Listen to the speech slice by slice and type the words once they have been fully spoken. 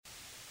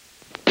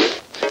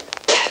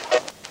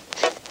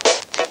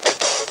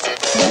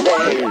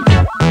Hello,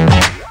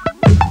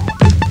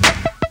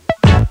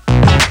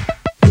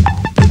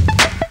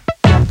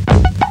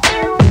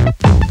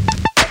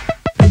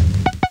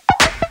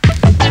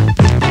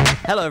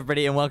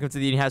 everybody, and welcome to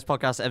the Uni House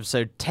Podcast,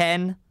 episode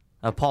 10.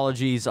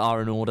 Apologies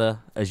are in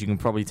order. As you can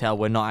probably tell,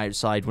 we're not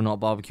outside, we're not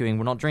barbecuing,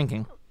 we're not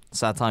drinking.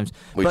 Sad times.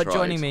 But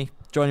joining me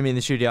in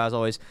the studio, as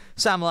always,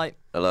 Sam Light.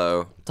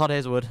 Hello. Todd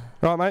Hazelwood.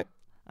 Right, mate.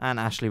 And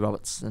Ashley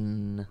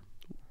Robertson.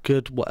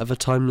 Good, whatever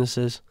time this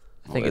is.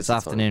 I think it's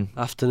afternoon.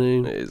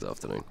 Afternoon. It is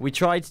afternoon. We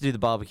tried to do the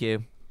barbecue.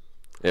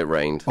 It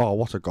rained. Oh,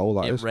 what a goal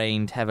that is. It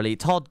rained heavily.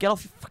 Todd, get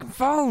off your fucking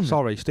phone.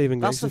 Sorry, Stephen.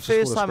 That's the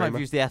first time I've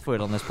used the F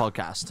word on this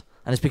podcast.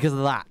 And it's because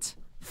of that.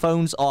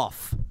 Phones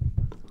off.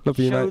 Love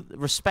you, mate.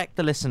 Respect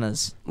the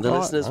listeners. The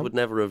listeners would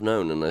never have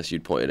known unless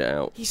you'd pointed it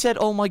out. He said,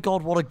 "Oh my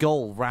God, what a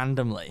goal!"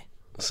 randomly.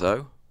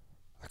 So?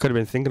 I could have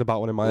been thinking about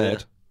one in my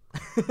head.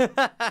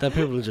 Then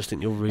people will just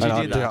think you're rude. And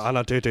I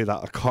do that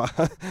on quite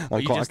a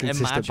consistent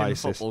imagine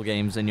basis. Football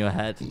games in your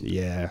head.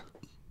 Yeah.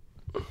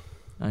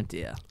 Oh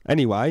dear.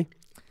 Anyway,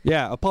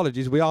 yeah,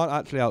 apologies. We aren't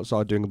actually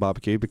outside doing a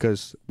barbecue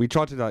because we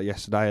tried to do that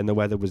yesterday and the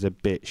weather was a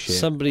bit shit.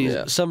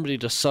 Somebody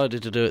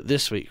decided to do it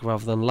this week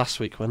rather than last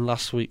week, when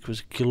last week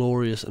was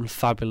glorious and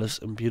fabulous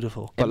and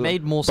beautiful. It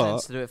made more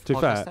sense to do it for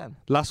podcast 10.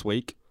 Last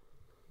week,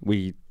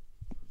 we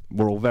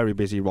were all very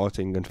busy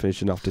writing and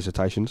finishing off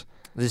dissertations.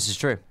 This is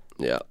true.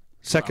 Yeah.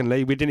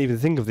 Secondly, we didn't even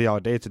think of the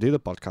idea to do the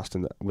podcast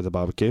with a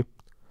barbecue.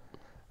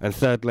 And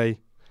thirdly,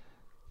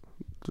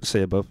 see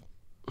above.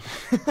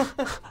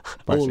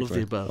 All of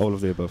the above. All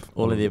of the above.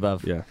 All of the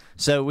above. Yeah.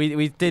 So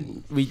we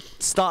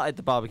started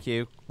the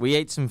barbecue. We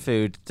ate some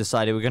food.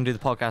 Decided we're going to do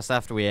the podcast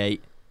after we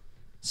ate.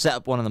 Set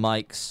up one of the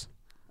mics,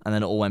 and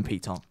then it all went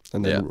Pete-on.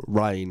 And then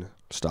rain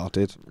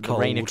started. The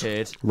rain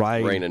occurred.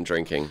 Rain and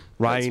drinking.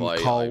 Rain, That's why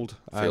cold.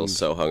 I feel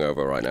so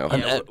hungover right now.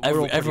 Yeah,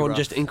 And everyone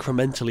just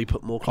incrementally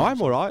put more clothes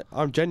I'm all right.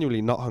 I'm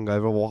genuinely not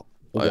hungover.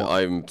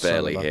 I'm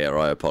barely here.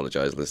 I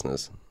apologise,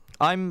 listeners.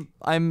 I'm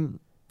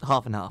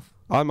half and half.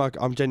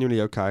 I'm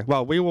genuinely okay.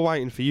 Well, we were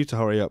waiting for you to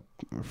hurry up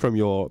from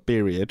your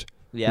period,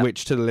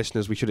 which to the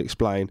listeners we should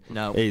explain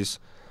is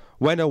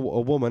when a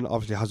woman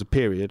obviously has a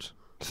period,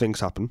 things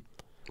happen.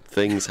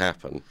 Things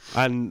happen.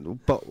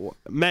 But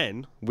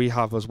men, we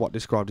have as what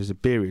described as a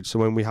period. So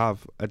when we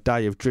have a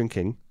day of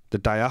drinking, the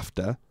day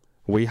after,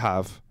 we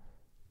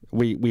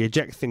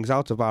eject things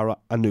out of our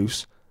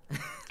anus,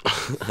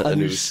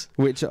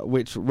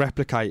 which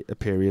replicate a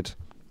period,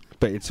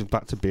 but it's in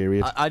fact a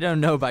period. I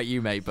don't know about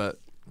you, mate, but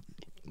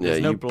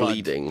there's no blood.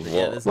 Bleeding.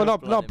 Yeah,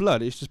 not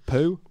blood. It's just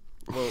poo.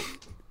 Well,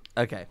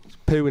 okay. It's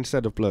poo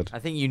instead of blood. I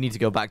think you need to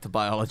go back to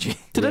biology.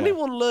 Did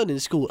anyone learn in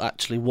school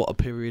actually what a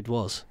period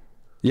was?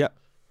 Yeah.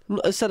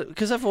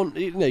 Because everyone,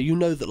 you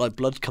know that like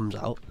blood comes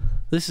out.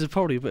 This is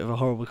probably a bit of a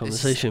horrible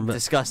conversation, but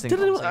disgusting. Did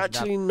anyone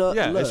actually not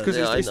learn? It's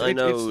because I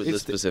know the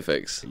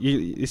specifics.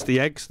 It's the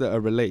eggs that are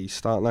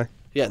released, aren't they?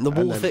 Yeah, and the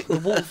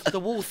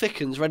wall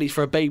thickens, ready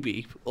for a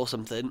baby or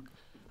something,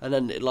 and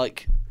then it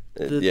like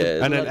and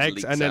then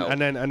eggs, and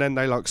then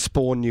they like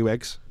spawn new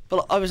eggs.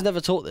 But I was never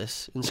taught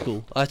this in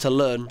school. I had to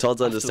learn.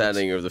 Todd's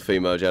understanding of the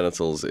female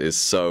genitals is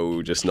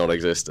so just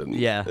non-existent.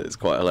 Yeah, it's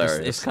quite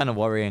hilarious. It's kind of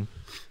worrying.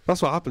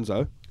 That's what happens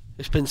though.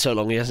 It's been so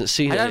long he hasn't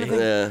seen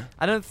it.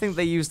 I don't think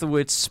they use the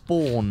word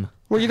spawn.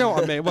 Well, you know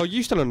what I mean. Well,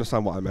 you still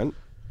understand what I meant.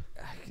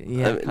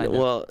 Yeah,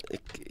 well,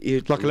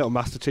 like a little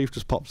Master Chief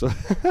just pops up.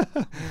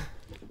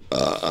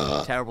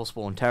 Terrible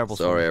spawn.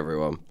 Sorry,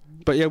 everyone.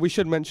 But yeah, we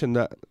should mention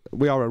that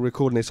we are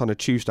recording this on a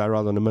Tuesday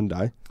rather than a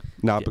Monday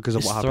now because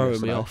of what happened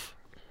yesterday. Me off.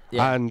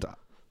 Yeah. And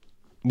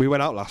we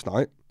went out last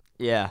night.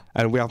 Yeah.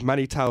 And we have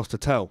many tales to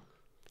tell.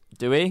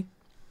 Do we?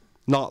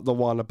 Not the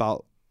one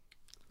about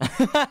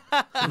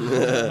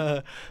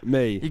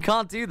me. You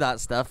can't do that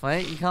stuff,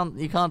 mate. You can't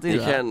do that.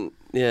 You can,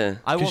 yeah.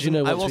 I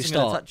wasn't going to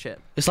touch it.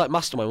 It's like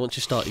Mastermind. Once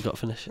you start, you got to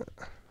finish it.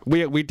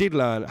 We did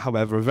learn,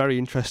 however, a very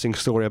interesting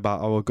story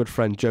about our good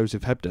friend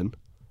Joseph Hebden.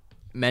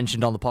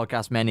 Mentioned on the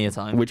podcast many a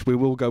time. Which we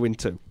will go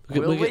into.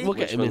 We'll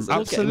get him in.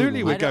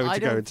 Absolutely, we're going to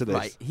go into this.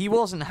 Right, he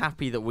wasn't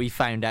happy that we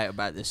found out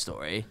about this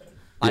story.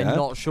 Yeah. I'm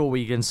not sure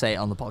we can say it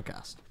on the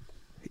podcast.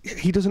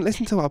 He doesn't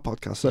listen to our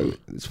podcast, so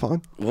it's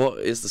fine. What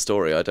is the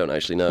story? I don't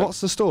actually know.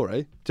 What's the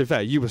story? To be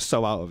fair, you were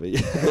so out of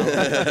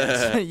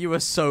it. You were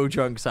so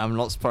drunk, Sam. I'm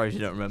not surprised you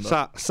don't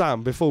remember.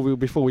 Sam, before we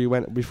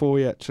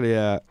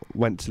actually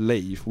went to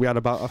leave, we had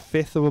about a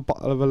fifth of a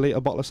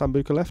litre bottle of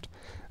Sambuca left,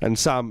 and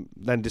Sam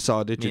then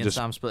decided to just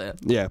Sam split it.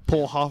 Yeah,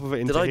 pour half of it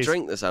into. Did I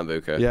drink the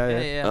Sambuca?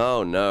 Yeah.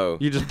 Oh no!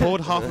 You just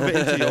poured half of it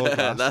into your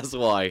glass. That's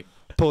why.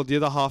 Poured the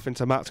other half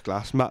into Matt's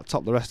glass. Matt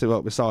topped the rest of it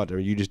up with cider,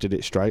 and you just did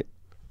it straight.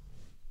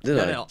 Did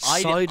I? No,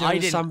 I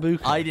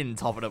didn't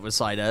top it up with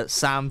cider.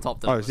 Sam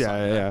topped it up with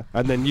cider. Yeah.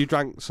 And then you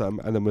drank some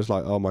and then was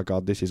like, oh my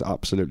God, this is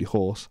absolutely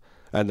horse.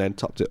 And then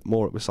topped it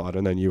more up with cider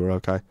and then you were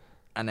okay.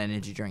 An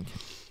energy drink.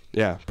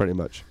 Yeah, pretty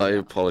much. I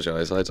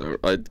apologise.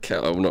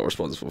 I'm not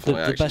responsible for my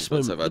actions.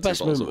 The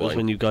best moment was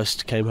when you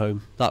guys came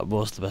home. That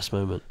was the best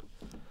moment.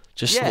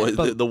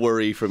 The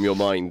worry from your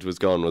mind was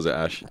gone, was it,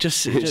 Ash?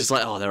 Just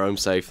like, oh, they're home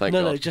safe, thank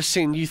God. No, just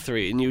seeing you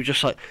three, and you were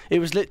just like, it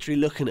was literally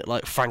looking at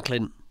like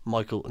Franklin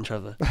Michael and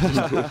Trevor.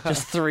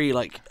 Just three,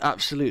 like,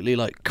 absolutely,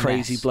 like,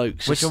 crazy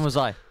blokes. Which one was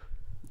I?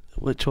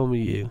 Which one were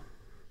you?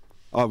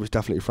 I was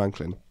definitely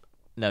Franklin.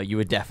 No, you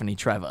were definitely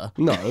Trevor.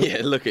 No.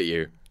 Yeah, look at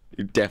you.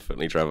 You're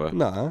definitely Trevor.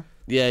 No.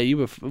 Yeah, you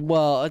were...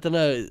 Well, I don't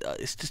know.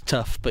 It's just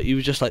tough, but you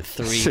were just, like,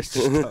 three. It's just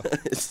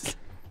tough.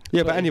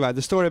 Yeah, but anyway,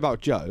 the story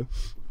about Joe.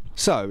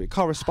 So, it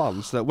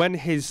corresponds that when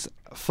his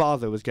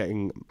father was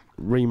getting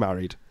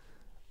remarried...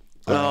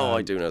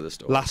 I do know the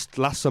story.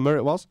 Last summer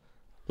it was.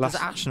 Does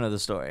it actually know the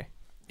story?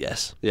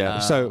 Yes. Yeah.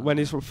 So when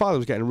his father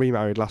was getting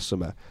remarried last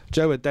summer,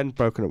 Joe had then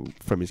broken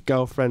up from his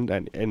girlfriend,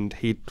 and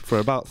he for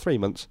about 3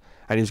 months,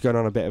 and he's going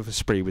on a bit of a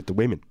spree with the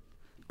women,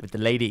 with the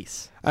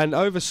ladies. And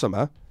over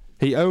summer,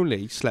 he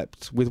only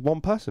slept with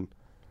one person,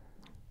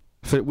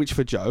 which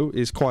for Joe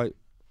is quite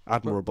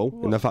admirable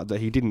in the fact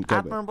that he didn't go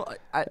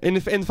in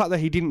the fact that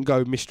he didn't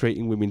go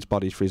mistreating women's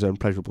bodies for his own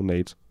pleasurable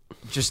needs.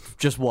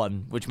 Just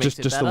one, which makes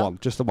it better.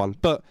 Just the one.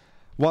 But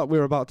what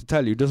we're about to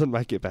tell you doesn't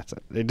make it better.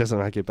 It doesn't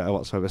make it better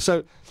whatsoever.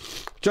 So,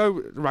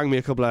 Joe rang me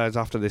a couple of hours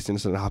after this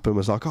incident happened.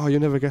 Was like, "Oh, you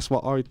never guess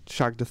what? I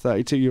shagged a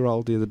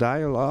 32-year-old the other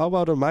day." I'm like, "Oh,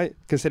 well done, mate."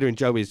 Considering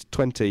Joe is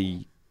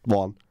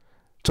 21,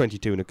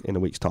 22 in a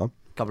week's time.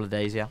 Couple of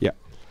days, yeah. Yeah.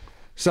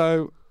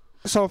 So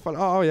I thought,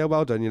 "Oh yeah,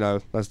 well done." You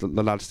know, that's the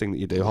lads thing that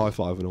you do, high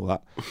five and all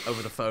that.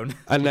 Over the phone.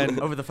 And then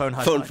over the phone,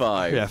 high phone five.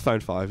 five. Yeah, phone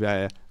five.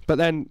 Yeah. But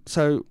then,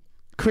 so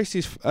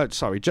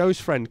Joe's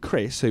friend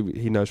Chris, who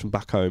he knows from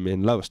back home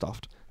in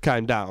Lowestoft,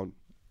 came down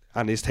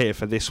and is here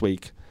for this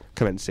week,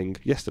 commencing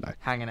yesterday.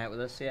 Hanging out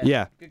with us, yeah.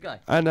 Yeah. Good guy.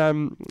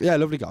 And yeah,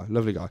 lovely guy.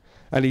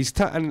 And he's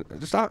and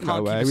just out of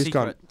nowhere, he's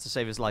gone to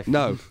save his life.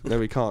 No,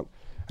 he can't.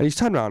 And he's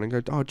turned around and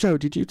goes, "Oh, Joe,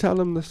 did you tell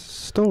them the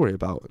story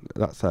about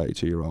that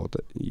 32-year-old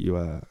that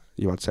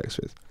you had sex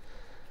with?"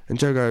 And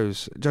Joe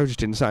just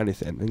didn't say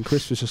anything. And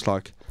Chris was just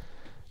like,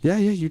 "Yeah,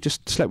 you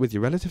just slept with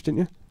your relative, didn't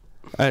you?"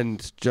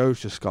 And Joe's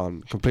just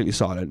gone completely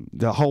silent.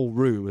 The whole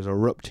room has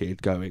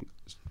erupted, going,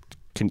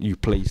 "Can you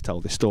please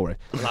tell this story?"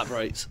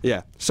 Elaborate.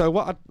 Yeah. So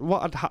what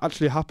had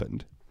actually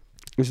happened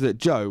is that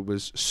Joe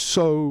was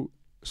so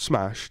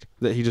smashed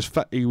that he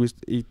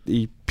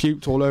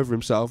puked all over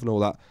himself and all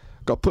that.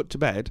 Got put to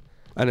bed,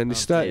 and then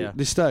this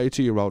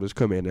 32-year-old has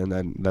come in, and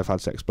then they've had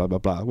sex, blah blah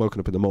blah.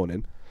 Woken up in the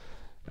morning,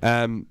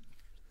 and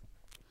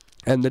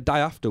the day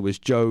after was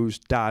Joe's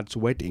dad's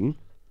wedding,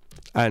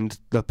 and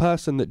the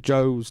person that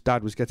Joe's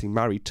dad was getting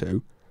married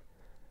to,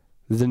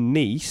 the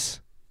niece.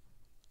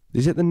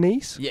 Is it the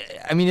niece? Yeah,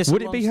 I mean,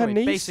 would it be her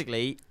niece?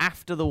 Basically,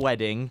 after the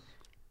wedding,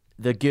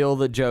 the girl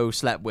that Joe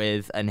slept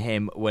with and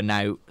him were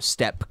now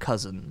step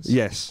cousins.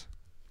 Yes,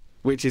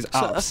 which is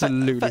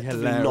absolutely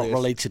hilarious. Not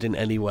related in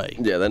any way.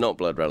 Yeah, they're not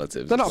blood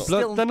relatives.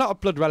 They're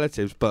not blood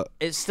relatives, but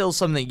it's still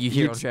something you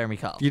hear on Jeremy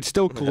Carl. You'd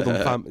still call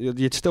them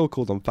you'd still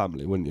call them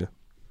family, wouldn't you?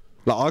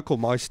 Like I call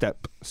my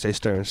step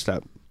sister and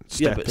step.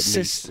 Yeah, but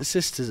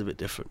sister's a bit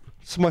different.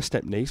 It's my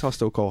step niece. I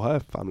still call her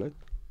family.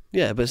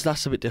 Yeah, but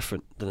that's a bit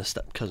different than a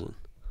step cousin.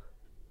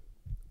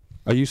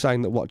 Are you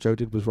saying that what Joe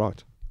did was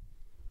right?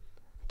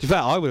 To be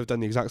fair, I would have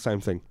done the exact same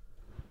thing.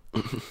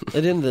 At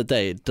the end of the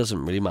day, it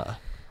doesn't really matter.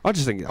 I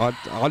just think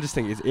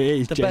it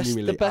is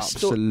genuinely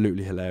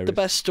absolutely hilarious. The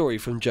best story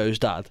from Joe's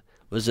dad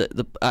was at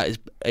his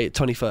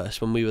 21st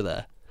when we were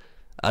there,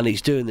 and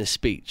he's doing this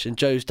speech, and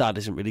Joe's dad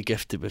isn't really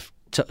gifted with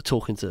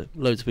talking to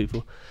loads of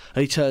people,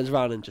 and he turns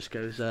around and just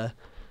goes, "Oh,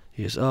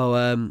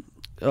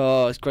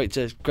 it's great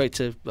to.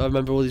 I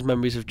remember all these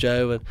memories of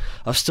Joe, and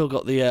I've still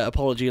got the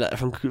apology letter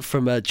from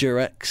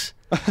Durex."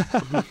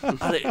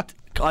 And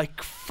I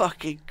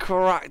fucking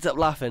cracked up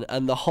laughing,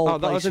 and the whole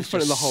place was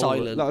just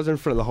silent. That was in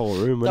front of the whole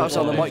room. That was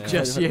on the mic,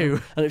 just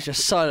you, and it was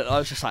just silent. I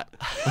was just like,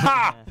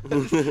 "Ha!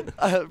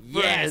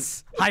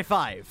 Yes, high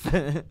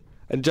five."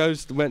 And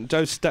Joe's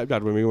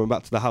stepdad, when we went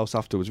back to the house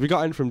afterwards, we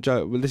got in from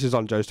Joe. Well, this is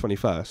on Joe's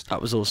 21st.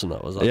 That was awesome.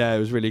 That was. Yeah, it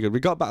was really good. We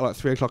got back at like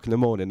 3 o'clock in the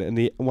morning,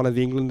 and one of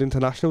the England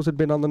internationals had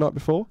been on the night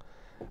before,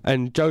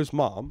 and Joe's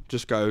mom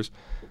just goes,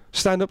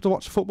 "Stand up to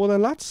watch football,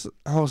 then, lads."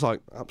 I was like,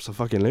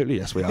 "Absolutely,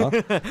 yes, we are." Do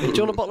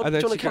you want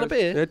a can of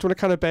beer? Yeah, do you want a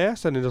can of beer?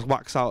 So then he just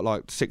whacks out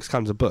like 6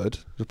 cans of Bud,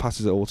 just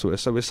passes it all to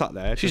us. So we sat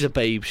there. She's a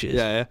babe, she is.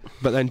 Yeah.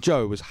 But then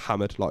Joe was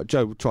hammered. Like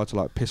Joe tried to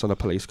like piss on a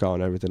police car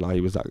and everything. Like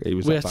he was that bad.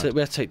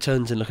 We had to take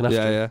turns in looking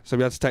after him. Yeah. So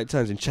we had to take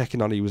turns in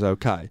checking on he was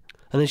okay.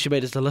 And then she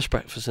made us the lush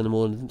breakfast in the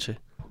morning, didn't she?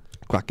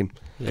 Cracking.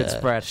 Yeah. Good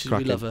spread.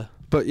 We love her.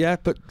 But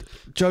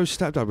Joe's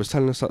stepdad was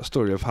telling us that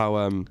story of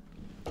how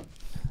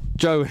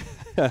Joe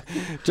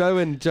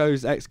and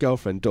Joe's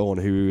ex-girlfriend Dawn,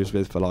 who he was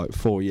with for like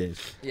 4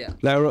 years. Yeah.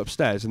 They were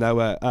upstairs and they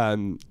were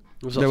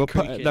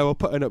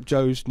putting up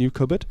Joe's new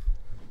cupboard.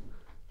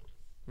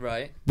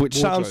 Right. Which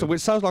sounds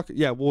like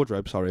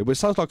wardrobe. Sorry, which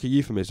sounds like a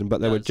euphemism, but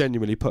they were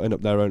genuinely putting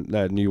up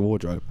their new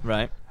wardrobe.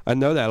 Right.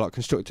 And they're like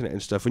constructing it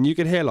and stuff, and you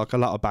could hear like a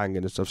lot of banging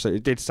and stuff. So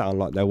it did sound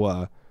like they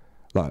were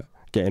like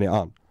getting it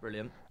on.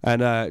 Brilliant.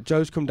 And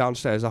Joe's come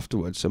downstairs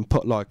afterwards and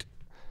put like,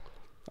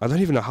 I don't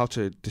even know how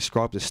to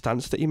describe the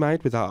stance that he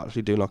made without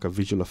actually doing like a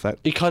visual effect.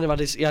 He kind of had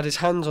his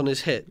hands on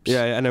his hips.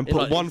 Yeah, and then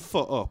put one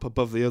foot up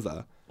above the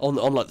other. On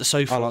like the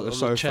sofa. On like the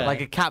sofa. Chair. Like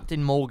a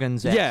Captain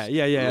Morgan's. Yeah,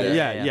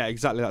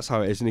 exactly. That's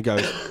how it is. And he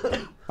goes,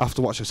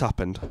 after what's just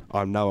happened,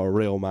 I'm now a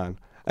real man.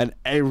 And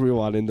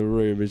everyone in the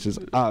room is just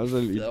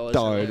absolutely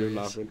dying of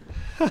laughing.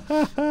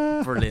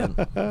 Brilliant.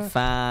 Fantastic.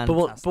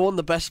 But one of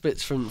the best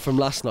bits from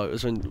last night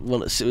was when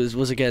it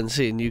was again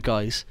seeing you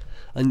guys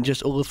and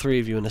just all three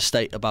of you in a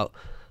state about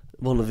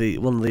one of the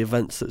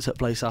events that took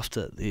place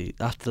after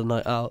the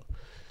night out,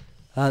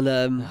 and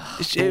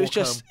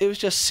it was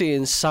just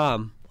seeing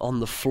Sam on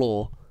the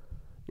floor.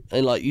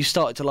 And like you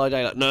started to lie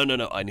down, like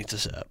no, I need to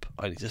sit up,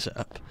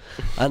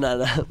 and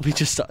then we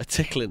just started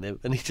tickling him,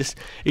 and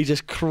he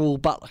just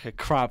crawled back like a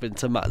crab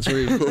into Matt's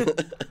room.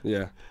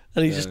 Yeah,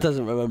 and he just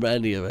doesn't remember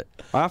any of it.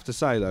 I have to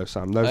say though,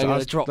 Sam, I'm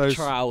gonna drop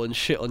trowel and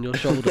shit on your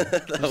shoulder.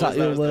 Is that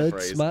your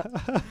words, Matt?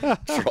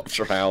 Drop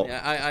trowel.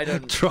 Yeah, I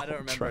don't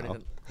remember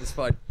anything. It's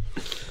fine.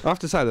 I have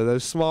to say though,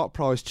 those Smart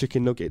Price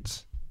chicken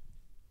nuggets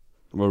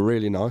were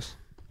really nice.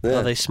 Yeah.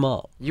 Are they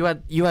smart? You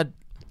had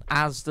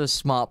as the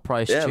Smart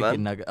Price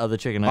chicken nugget, other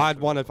chicken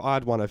nuggets. I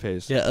had one of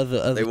his. Yeah,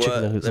 other They chicken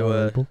were- nuggets they are were-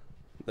 horrible.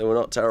 They were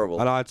not terrible.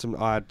 And I had some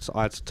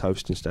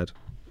toast instead.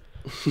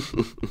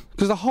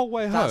 Because the whole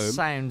way That home,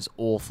 sounds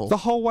awful. the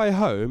whole way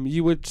home,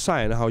 you were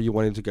saying how you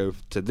wanted to go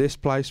to this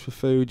place for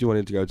food, you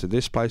wanted to go to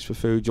this place for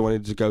food, you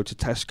wanted to go to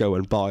Tesco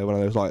and buy one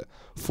of those like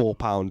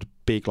 £4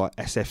 big like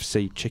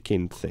SFC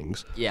chicken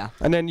things. Yeah.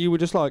 And then you were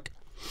just like,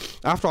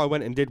 after I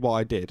went and did what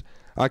I did,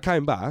 I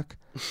came back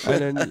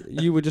and then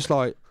you were just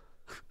like,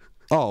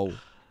 oh,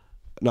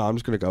 no, I'm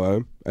just going to go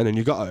home. And then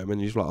you got home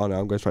and you was like, oh no,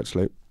 I'm going straight to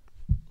sleep.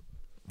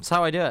 That's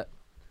how I do it.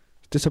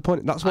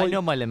 Disappointing. That's why I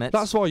know my limits.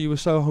 That's why you were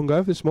so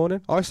hungover this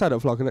morning. I stayed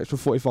up for like an extra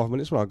 45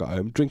 minutes when I got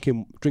home,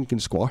 drinking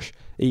squash,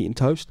 eating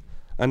toast,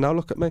 and now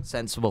look at me,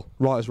 sensible.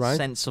 right as rain.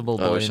 Sensible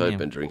boy. I wish in I'd you.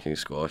 been drinking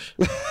squash.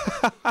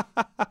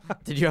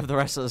 Did you have the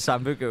rest of the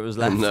sambuca that was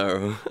left?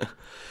 No.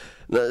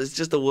 No, it's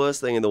just the worst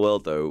thing in the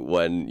world, though,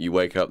 when you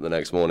wake up the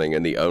next morning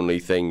and the only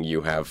thing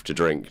you have to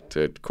drink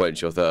to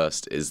quench your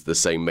thirst is the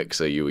same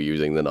mixer you were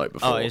using the night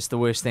before. Oh, it's the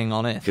worst thing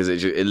on earth. Because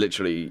it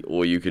literally,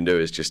 all you can do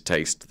is just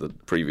taste the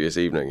previous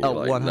evening.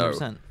 Oh, You're like,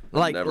 100%.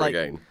 No, never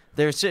again.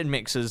 There are certain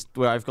mixers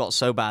where I've got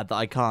so bad that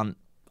I can't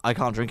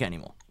drink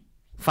anymore.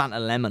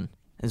 Fanta Lemon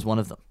is one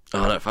of them.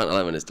 Oh, no, Fanta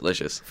Lemon is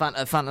delicious.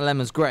 Fanta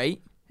Lemon's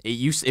great.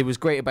 It was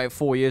great about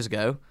 4 years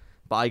ago,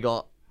 but I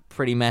got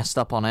pretty messed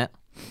up on it.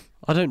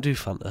 I don't do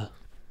Fanta.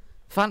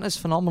 Fanta's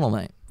phenomenal,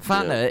 mate.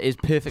 Fanta is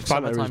perfect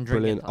Fanta is summertime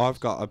brilliant. drinking. I've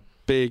got a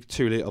big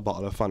 2 litre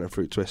bottle of Fanta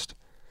Fruit Twist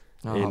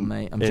Mate, I'm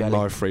in jelly.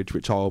 my fridge,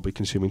 which I'll be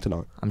consuming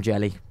tonight. I'm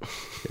jelly.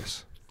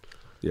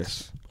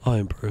 Yes. I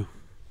am brew.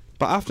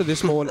 But after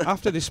this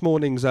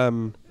morning's Why'd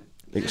you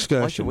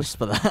excursion,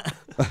 whisper that?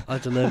 I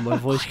don't know. My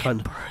voice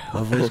kind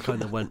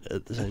of went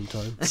at the same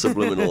time.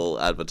 Subliminal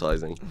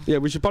advertising. yeah,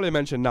 we should probably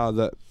mention now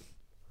that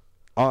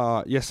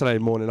yesterday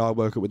morning I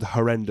woke up with a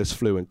horrendous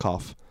flu and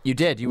cough. You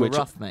did. You were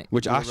rough, mate.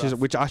 Which You were Ash rough.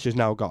 which Ash has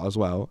now got as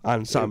well,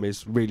 and Sam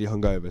is really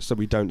hungover, so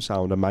we don't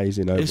sound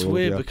amazing over It's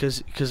weird audio.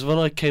 because when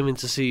I came in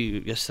to see you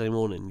yesterday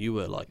morning, you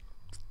were like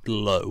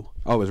low.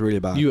 Oh, it was really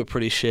bad. You were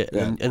pretty shit,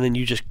 Yeah. and then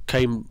you just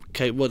came.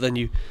 Well, then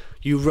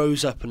you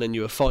rose up, and then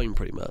you were fine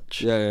pretty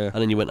much. Yeah.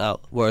 And then you went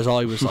out. Whereas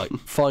I was like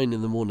fine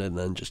in the morning, and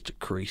then just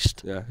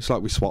decreased. Yeah, it's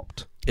like we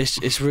swapped.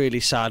 It's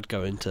really sad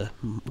going to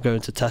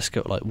Tesco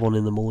at like 1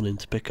 a.m.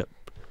 to pick up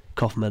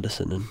cough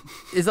medicine and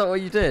Is that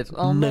what you did?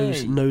 Oh,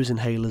 nose mate.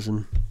 inhalers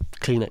and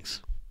Kleenex.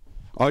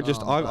 I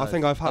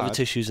think I've Other had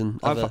tissues and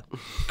I've other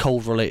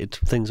cold-related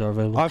things are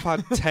available. I've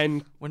had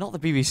 10 We're not the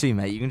BBC,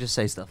 mate. You can just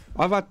say stuff.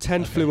 I've had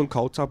 10 flu and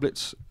cold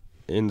tablets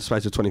in the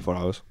space of 24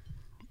 hours.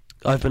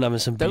 I've been having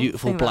some Don't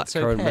beautiful think black that's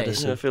currant okay.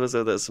 medicine. I feel as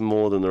though that's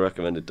more than the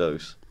recommended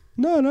dose.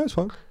 No, it's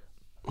fine.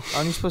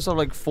 Aren't you supposed to have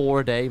like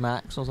 4 a day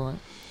max or something?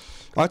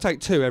 I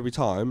take 2 every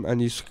time,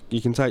 and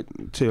you can take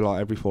 2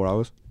 like every 4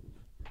 hours.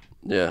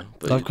 Yeah,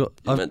 but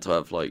you're meant to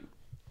have like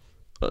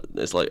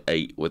it's like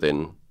 8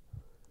 within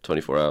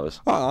 24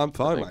 hours. Oh, I'm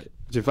fine, think. mate.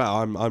 In fact,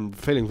 I'm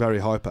feeling very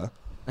hyper,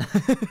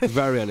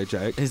 very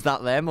energetic. Is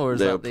that them or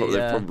is that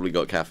They've probably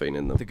got caffeine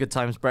in them. the Good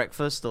Times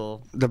breakfast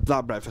or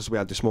That breakfast we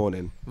had this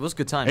morning, it was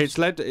Good Times? it's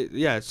led.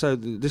 So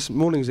this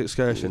morning's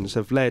excursions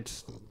have led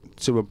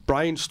to a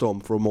brainstorm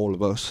from all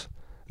of us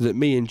that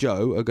me and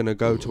Joe are going to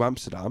go to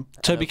Amsterdam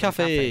Toby Open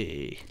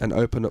Cafe. and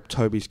open up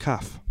Toby's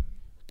Cafe,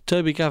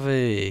 Toby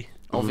Cafe.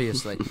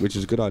 Obviously. which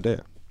is a good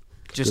idea.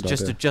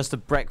 just a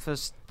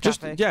breakfast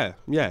cafe? Yeah.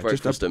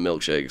 Breakfast just and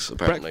milkshakes,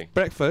 apparently.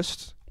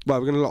 breakfast. Well,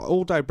 we're going to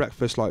all day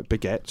breakfast like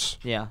baguettes,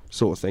 Yeah.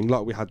 sort of thing,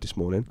 like we had this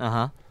morning.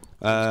 Uh-huh.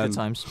 Good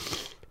times.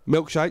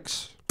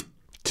 Milkshakes,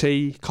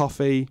 tea,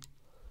 coffee,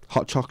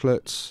 hot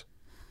chocolates,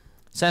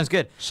 Sounds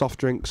good. soft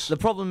drinks. The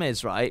problem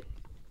is, right,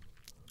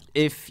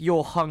 if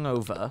you're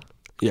hungover,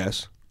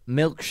 Yes.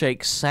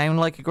 milkshakes sound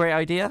like a great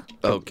idea,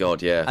 Oh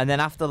god, yeah. and then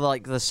after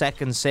like the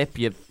second sip,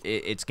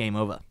 it's game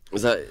over.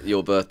 Was that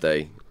your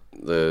birthday?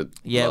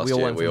 Yeah, last we all year?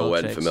 went for we all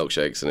went for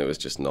milkshakes. milkshakes, and it was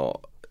just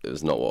not. It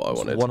was not what I It's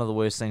wanted. one of the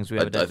worst things we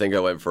ever I did. think I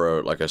went for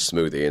a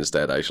smoothie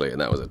instead, actually, and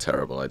that was a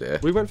terrible idea.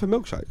 We went for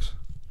milkshakes.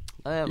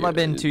 It might have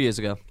been 2 years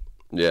ago.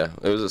 Yeah,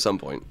 it was at some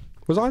point.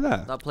 Was I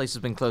there? That place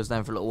has been closed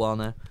down for a little while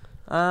now.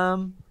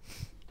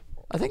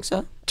 I think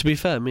so. To be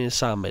fair, me and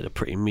Sam made a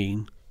pretty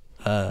mean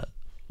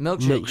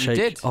Milkshake. You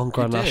did. on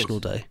Grand You did. National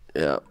Day.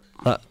 Yeah.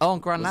 On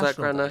Grand Was National. that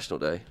Grand Day? National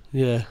Day?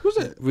 Yeah. Was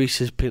it?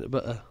 Reese's peanut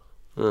butter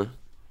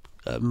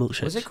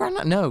milkshake. Was it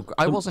Grand? No,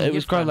 I wasn't. It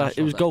was Grand It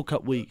National was Day. Gold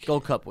Cup week.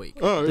 Gold Cup week.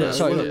 Oh Yeah,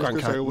 sorry, not I was Grand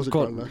gonna say Cup. it was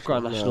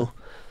Grand National.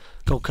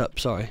 Gold Cup.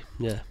 Sorry.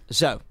 Yeah.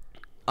 So,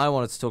 I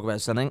wanted to talk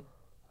about something.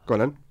 Go on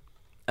then.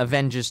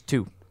 Avengers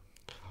 2.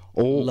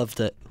 Oh, Loved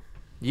it.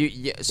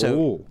 So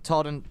Oh.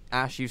 Todd and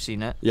Ash, you've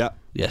seen it. yeah.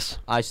 Yes.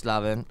 I still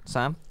haven't.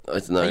 Sam, I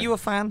don't know. are you a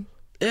fan?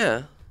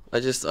 Yeah. I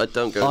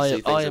don't go and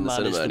see things in Iron the Man is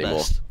cinema the anymore.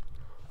 best.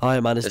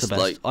 Iron Man is It's the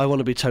best. like- I want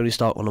to be Tony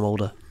Stark when I'm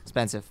older.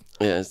 Expensive.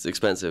 Yeah, it's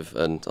expensive,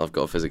 and I've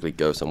got to physically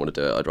go somewhere to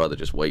do it. I'd rather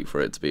just wait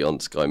for it to be on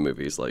Sky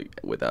Movies, like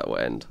without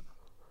end.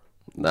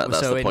 That's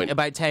so the in point.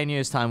 about 10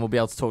 years' time, we'll be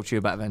able to talk to you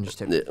about Avengers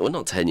 2. Yeah, well,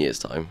 not 10 years'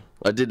 time.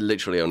 I did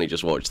literally only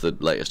just watch the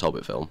latest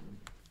Hobbit film,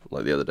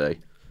 like the other day.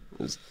 It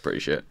was pretty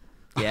shit.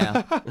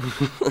 Yeah.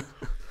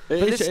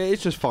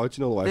 It's just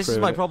fighting all the way This through. is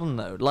my innit? problem,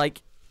 though.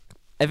 Like,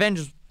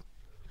 Avengers,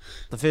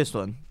 the first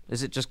one,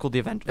 is it just called the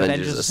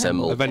Avengers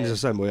Assemble. Avengers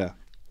Assemble, yeah.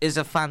 Is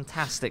a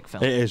fantastic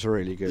film. It is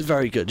really It's good.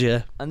 very good.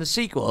 Yeah. And the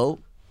sequel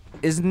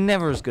is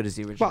never as good as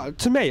the original. But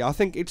to me, I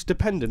think it's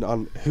dependent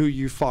on who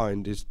you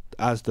find is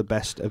as the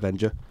best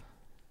Avenger.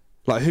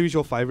 Like, who's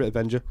your favourite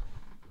Avenger?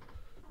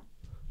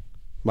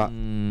 Matt.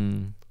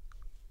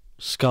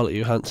 Scarlett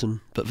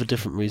Johansson, but for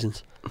different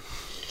reasons.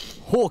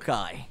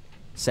 Hawkeye,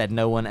 said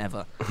no one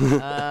ever.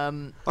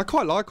 I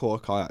quite like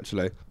Hawkeye,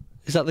 actually.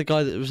 Is that the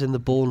guy that was in the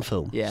Bourne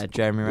film? Yeah,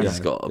 Jeremy Renner. He's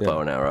got a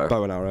bow and arrow.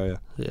 Bow and arrow, yeah.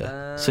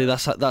 Yeah. See,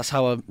 that's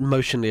how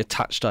emotionally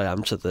attached I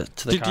am to the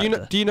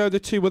character. Do you know the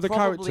two other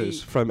Probably-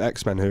 characters from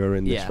X-Men who are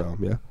in this Yeah.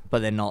 film? Yeah,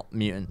 But they're not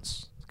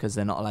mutants, because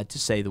they're not allowed to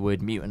say the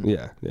word mutant.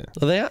 yeah.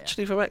 Are they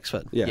actually from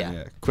X-Men? Yeah.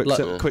 Yeah.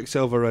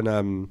 Quicksilver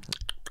and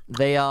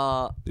They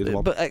are, the other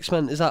one. But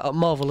X-Men, is that at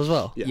Marvel as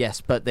well? Yeah.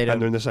 yes, but they don't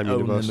they're in the same own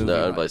universe. the movie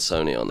They're owned by rights.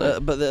 Sony, aren't they?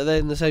 But they're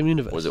in the same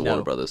universe. Or was it No.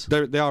 Warner Brothers?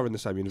 They are in the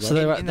same universe. So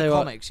they're In the they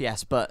are- comics,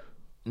 yes, but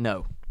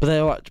no. But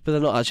they're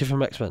not actually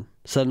from X-Men.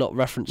 So they're not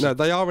referenced. No,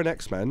 they are in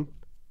X-Men.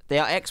 They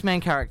are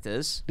X-Men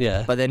characters,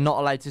 Yeah. but they're not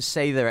allowed to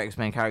say they're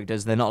X-Men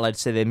characters. They're not allowed to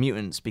say they're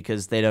mutants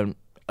because they don't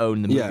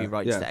own the movie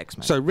rights to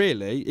X-Men. So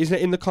really, isn't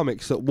it in the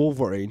comics that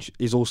Wolverine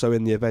is also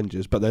in the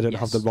Avengers, but they don't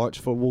have the Yes. rights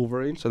for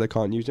Wolverine, so they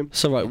can't use him?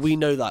 So right, we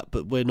know that,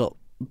 but we're not.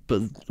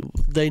 But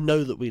they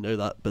know that we know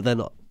that, but they're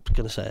not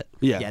going to say it.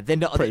 Yeah, they're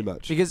not pretty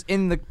much. because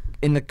in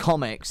the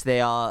comics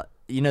they are,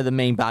 you know, the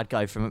main bad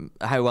guy from,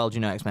 how well do you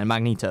know X-Men?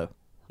 Magneto.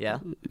 Yeah,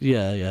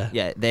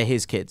 Yeah. they're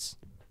his kids.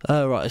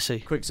 Oh right, I see.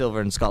 Quicksilver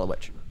and Scarlet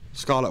Witch.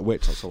 Scarlet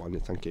Witch, that's the one.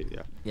 Thank you.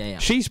 Yeah, Yeah.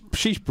 she's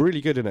really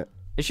good in it.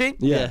 Is she?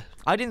 Yeah.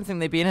 I didn't think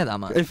they'd be in it that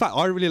much. In fact,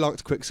 I really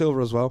liked Quicksilver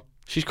as well.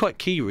 She's quite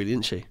key, really,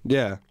 isn't she?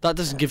 Yeah, That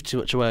doesn't give too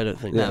much away, I don't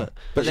think. Yeah. But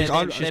but they're,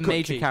 she's they're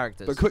major key.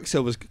 characters. but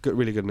Quicksilver's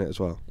really good in it as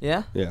well.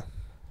 Yeah. Yeah,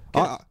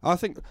 I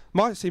think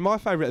my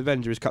favourite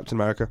Avenger is Captain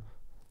America.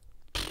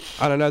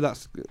 And I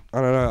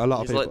know a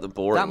lot of He's people. like the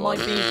boring That one.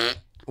 might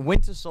be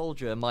Winter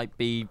Soldier. Might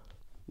be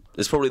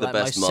It's probably the like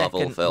best my Marvel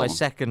second, film. My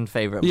second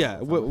favorite. yeah,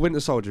 Marvel film. Winter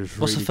Soldier is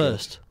What's really the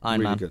first? Iron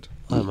really Man. good.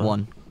 Iron Man.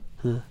 One.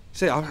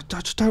 See, I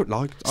just don't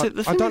like. See,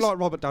 the I thing don't is- like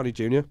Robert Downey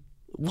Jr.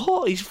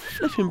 What? He's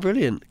flipping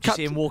brilliant. Did you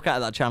see him walk out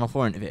of that Channel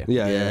 4 interview?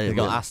 Yeah, He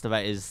got yeah. asked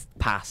about his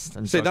past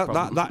and See drug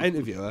that problems.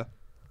 interviewer,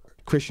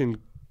 Christian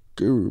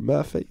Guru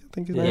Murphy, I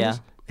think his name Yeah.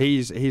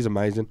 is. He's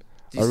amazing.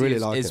 Did you I see really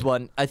his, like his him.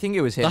 one. I think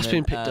it was him. That's been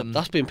and, picked up.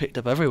 That's been picked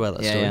up everywhere.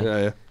 That yeah, story.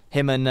 yeah. Yeah.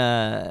 him and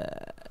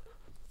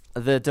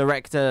the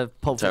director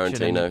Pulp Fiction.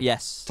 Tarantino. And,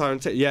 yes.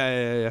 Tarantino.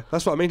 Yeah.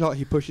 That's what I mean. Like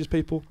he pushes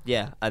people.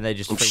 Yeah, and they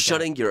just. I'm freak out.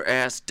 shutting your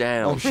ass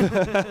down.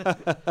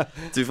 To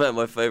be fair,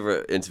 my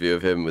favourite interview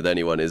of him with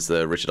anyone is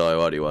the Richard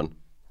Ayoade one.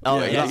 Oh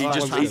Yeah, yeah, that he one's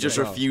just good he just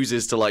as well.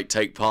 refuses to like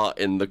take part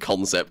in the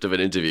concept of an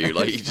interview.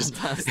 Like he just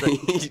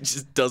he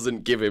just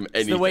doesn't give him It's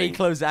anything. the way he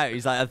closed out.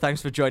 He's like, "Thanks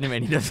for joining me."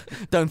 And he does,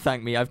 "Don't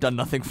thank me. I've done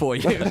nothing for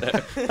you."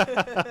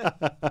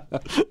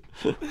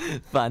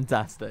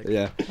 Fantastic.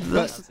 Yeah.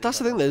 That's the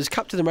thing. Those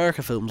Captain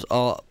America films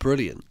are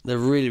brilliant. They're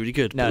really, really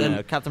good. No, But then-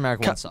 no. Captain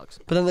America one sucks.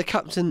 But then the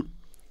Captain,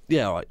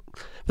 yeah, all right.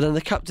 But then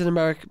the Captain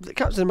America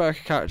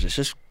character is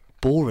just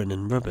boring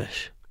and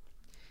rubbish.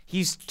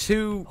 He's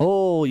too.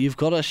 Oh, you've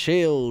got a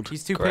shield.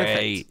 He's too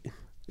Great. perfect.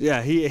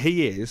 Yeah. He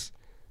is.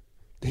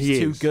 He's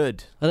too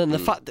good. And then the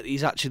fact that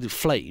he's actually the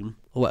Flame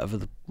or whatever,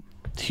 the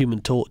Human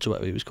Torch or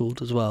whatever he was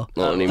called as well.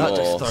 Not anymore. That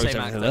just throws Same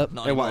everything actor, up.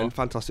 not Hey, what, anymore. in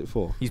Fantastic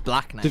Four. He's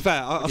black now. To be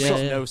fair, I Which saw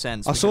makes yeah. no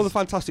sense. I saw the because-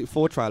 Fantastic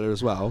Four trailer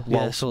as well.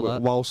 Yeah, I saw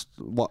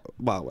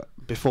that.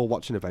 Before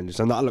watching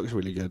Avengers, and that looks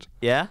really good.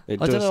 Yeah. It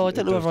I don't does- know. I it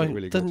don't know does whether look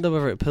really don't good. know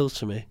whether it appeals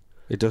to me.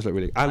 It does look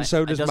really good. And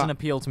so It does doesn't Mad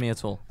appeal to me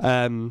at all.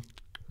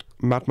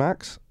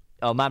 Max.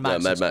 Oh, Mad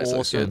Max, Mad is Max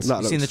looks awesome. good.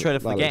 You've seen the trailer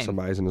for the That looks game?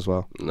 amazing as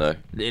well. No.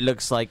 It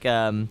looks like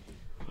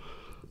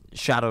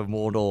Shadow of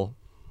Mordor,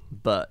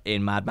 but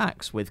in Mad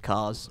Max with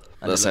cars. And it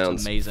That looks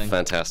sounds amazing.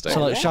 fantastic.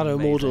 So like yeah. Shadow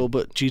Amazing. Mordor,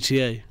 but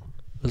GTA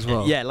as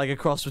well. Yeah, like a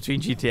cross between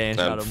GTA and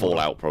Shadow And of Mordor.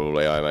 Fallout,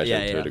 probably, I imagine,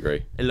 Yeah, to yeah. a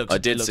degree. It looks- I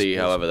it did looks see,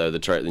 awesome. however, though,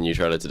 the new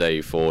trailer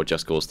today for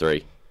Just Cause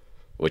 3,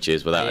 which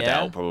is without a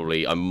doubt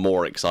probably I'm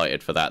more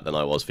excited for that than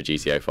I was for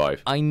GTA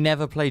 5. I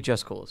never played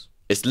Just Cause.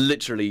 It's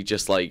literally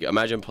just like,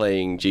 imagine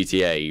playing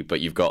GTA,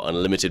 but you've got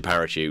unlimited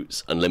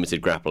parachutes,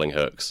 unlimited grappling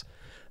hooks.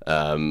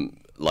 Grappling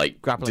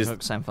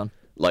hooks sound fun.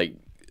 Like,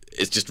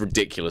 it's just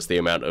ridiculous the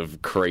amount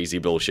of crazy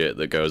bullshit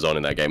that goes on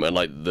in that game, and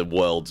like the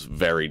world's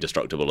very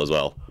destructible as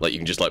well. Like, you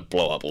can just like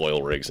blow up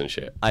oil rigs and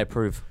shit. I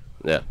approve.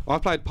 Yeah. I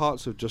played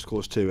parts of Just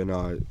Cause 2 and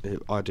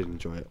I did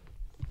enjoy it.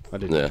 I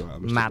did enjoy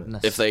it.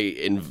 Madness. If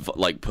they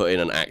put in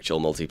an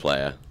actual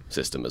multiplayer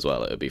system as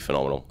well, it would be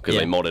phenomenal, because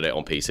they modded it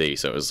on PC,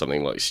 so it was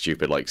something like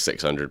stupid, like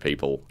 600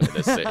 people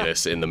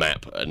in the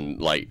map, and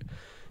like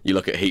you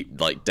look at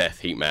death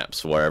heat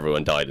maps where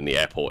everyone died in the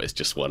airport. It's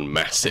just one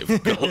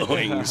massive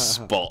glowing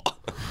spot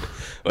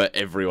where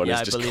everyone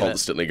is just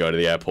constantly going to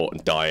the airport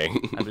and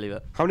dying. I believe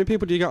it. How many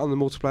people do you get on the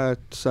multiplayer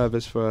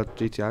service for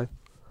GTA?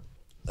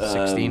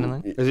 16,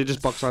 I think. Is it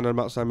just box standard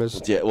amount same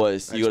as? Yeah, well,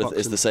 it's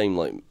the same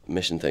like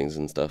mission things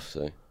and stuff.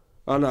 So.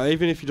 Oh no,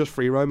 even if you're just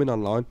free roaming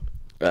online.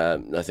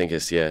 I think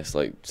it's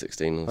like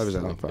 16. Or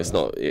something. It's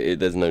not.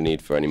 There's no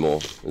need for any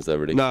more. Is there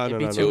really? No.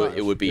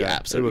 It would be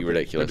absolutely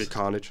ridiculous. It would be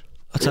carnage.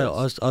 I tell you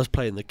what, I was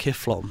playing the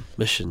Kiflom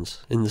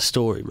missions in the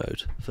story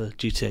mode for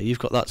GTA. You've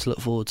got that to look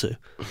forward to.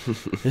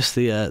 It's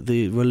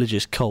the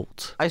religious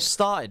cult. I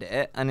started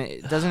it, and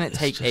it doesn't it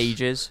take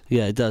ages?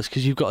 Yeah, it does,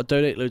 because you've got to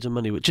donate loads of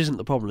money, which isn't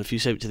the problem if you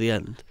save it to the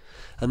end.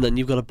 And then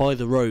you've got to buy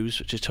the robes,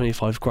 which is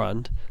 25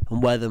 grand,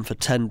 and wear them for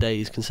 10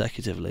 days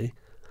consecutively.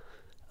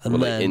 And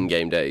well, then like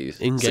in-game days.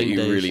 So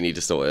you really need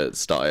to start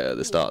it at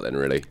the start then,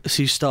 really.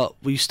 So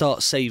you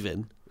start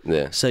saving.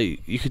 Yeah. So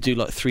you could do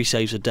like 3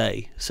 saves a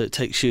day. So it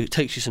takes you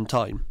some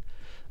time,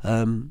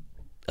 and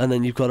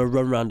then you've got to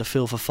run around the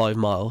field for 5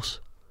 miles,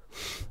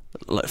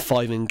 like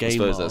 5 in-game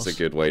miles. I suppose that's a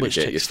good way to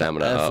get your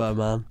stamina up,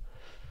 man.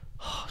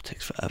 Oh, it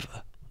takes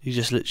forever. You're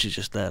just literally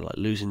just there, like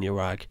losing your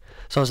rag.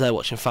 So I was there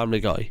watching Family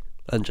Guy,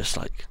 and just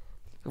like,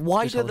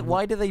 why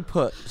do they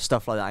put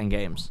stuff like that in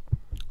games?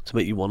 To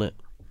make you want it.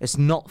 It's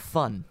not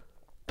fun.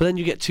 But then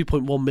you get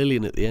 2.1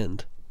 million at the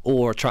end,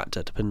 or a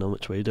tractor, depending on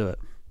which way you do it.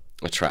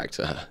 A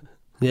tractor.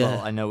 Yeah.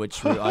 Well, I know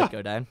which route I'd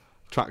go down.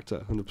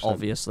 Tractor, 100%.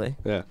 Obviously.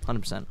 Yeah.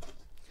 100%.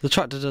 The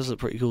tractor does look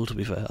pretty cool, to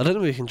be fair. I don't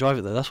know if you can drive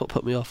it though. That's what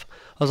put me off.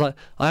 I was like,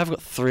 I have got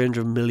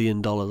 $300 million.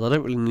 I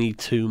don't really need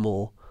 2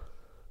 more.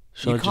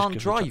 So You I just can't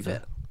give drive the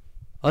it.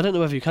 I don't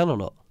know whether you can or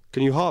not.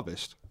 Can you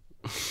harvest?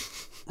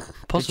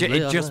 Possibly.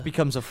 It just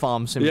becomes a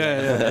farm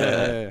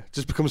simulator. Yeah.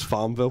 Just becomes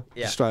Farmville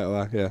straight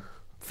away. Yeah.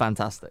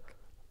 Fantastic.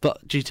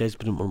 But GTA's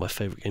been one of my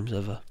favourite games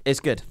ever. It's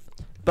good.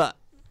 But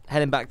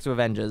heading back to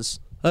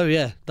Avengers. Oh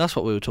yeah, that's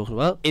what we were talking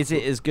about. Is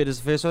it as good as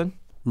the first one?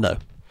 No.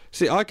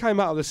 See, I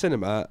came out of the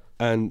cinema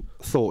and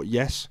thought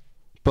yes,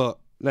 but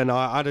then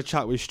I had a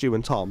chat with Stu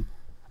and Tom,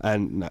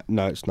 and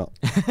no, it's not.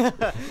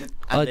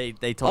 And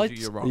they told you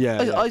you're wrong.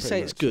 Yeah, I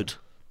say it's good.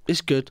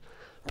 It's good,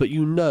 but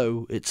you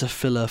know it's a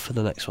filler for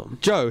the next one.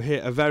 Joe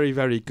hit a very,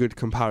 very good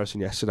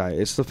comparison yesterday.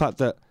 It's the fact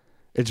that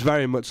it's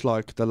very much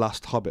like the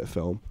last Hobbit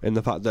film, in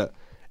the fact that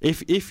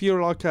if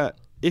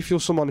you're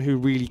someone who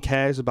really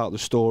cares about the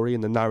story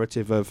and the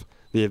narrative of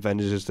the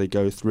Avengers as they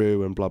go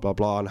through and blah blah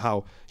blah, and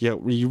how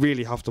you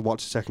really have to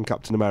watch the second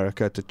Captain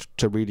America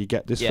to really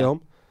get this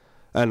film.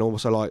 And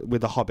also, like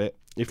with the Hobbit,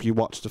 if you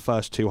watch the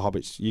first 2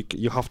 Hobbits,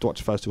 you have to watch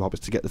the first 2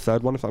 Hobbits to get the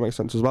third one, if that makes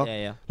sense as well.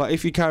 Yeah. Like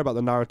if you care about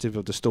the narrative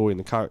of the story and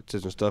the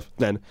characters and stuff,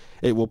 then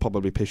it will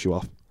probably piss you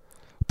off.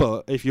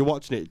 But if you're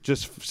watching it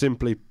just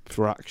simply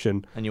for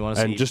action and you want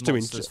to see just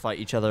monsters fight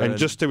each other and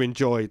just to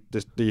enjoy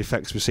the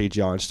effects with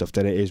CGI and stuff,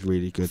 then it is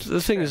really good.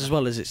 The thing is, as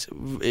well, is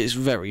it's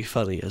very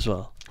funny as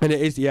well. And it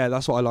is,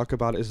 that's what I like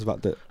about it, is the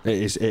fact that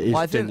it is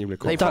genuinely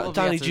cool.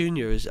 Downey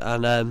Jr. is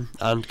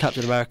and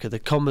Captain America, the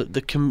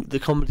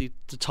comedy,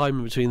 the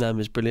timing between them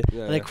is brilliant.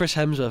 And then Chris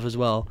Hemsworth as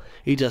well.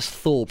 He does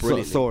Thor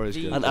brilliantly. Thor is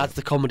good. And adds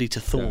the comedy to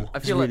Thor. Yeah. I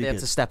feel like they have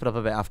to step it up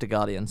a bit after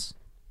Guardians.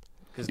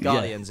 Because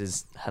Guardians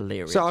is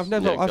hilarious. So I've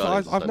never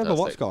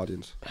watched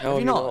Guardians. Have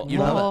you not? You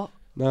know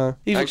it? No.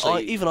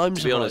 Even I'm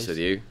to be honest with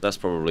you, that's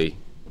probably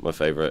my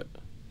favourite.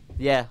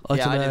 Yeah, I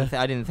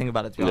didn't think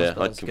about it, to be honest.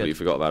 Yeah, I completely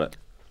forgot about it.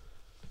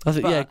 I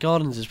think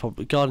Guardians is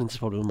probably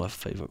one of my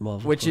favourite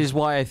Marvel. Which films. is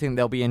why I think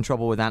they'll be in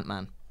trouble with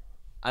Ant-Man.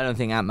 I don't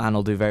think Ant-Man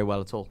will do very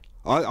well at all.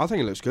 I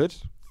think it looks good.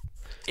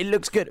 It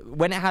looks good.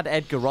 When it had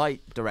Edgar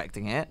Wright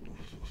directing it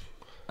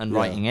and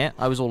writing it,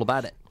 I was all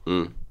about it.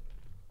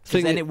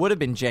 Then it would have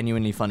been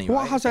genuinely funny.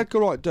 What has Edgar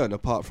Wright done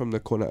apart from the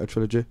Cornetto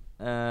trilogy?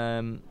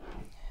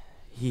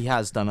 He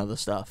has done other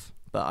stuff,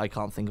 but I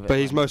can't think of it. But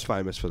he's most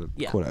famous for the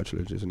Cornetto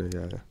trilogy, isn't he?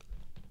 Yeah.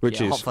 Which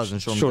is Hot Fuzz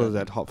and Shaun of the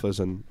Dead, Hot Fuzz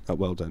and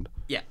Well Done.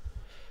 Yeah.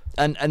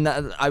 And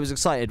I was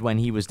excited when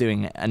he was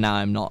doing it, and now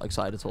I'm not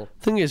excited at all.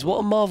 Thing is, what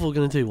are Marvel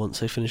going to do once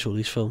they finish all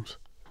these films?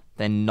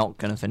 They're not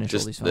going to finish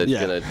all these They're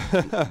films.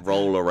 going to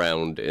roll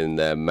around in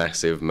their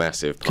massive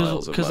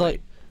piles of money.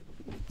 Like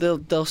they'll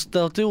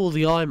do all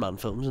the Iron Man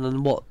films, and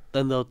then what?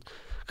 Then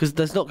because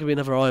there's not going to be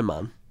another Iron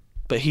Man,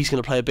 but he's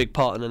going to play a big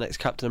part in the next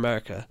Captain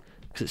America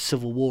because it's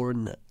Civil War,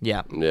 isn't it?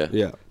 Yeah.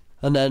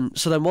 And then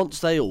once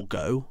they all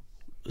go,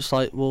 it's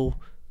like, well,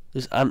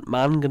 is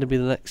Ant-Man going to be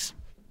the next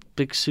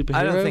big superhero.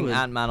 I don't think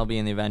Ant-Man will be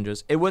in the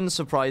Avengers. It wouldn't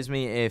surprise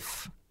me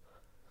if...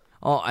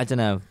 Oh, I don't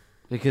know.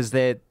 Because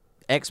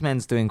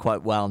X-Men's doing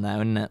quite well now,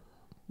 isn't it?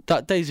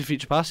 That Days of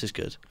Future Past is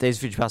good. Days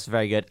of Future Past is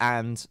very good.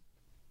 And,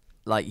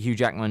 like, Hugh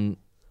Jackman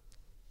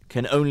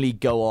can only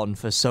go on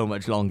for so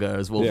much longer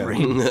as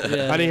Wolverine.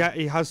 Yeah. And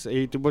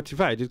he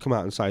did come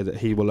out and say that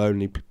he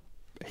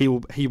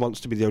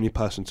wants to be the only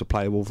person to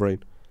play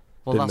Wolverine.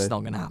 Well, that's not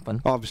going to happen.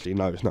 Obviously,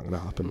 no, it's not going to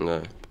happen.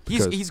 No.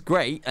 He's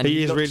great, and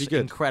he is looks really good.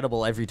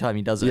 Incredible every time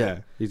he does it. Yeah,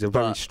 he's a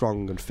very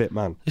strong and fit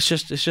man. It's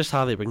just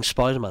how they bring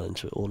Spider-Man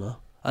into it all now.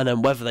 And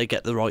then whether they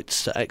get the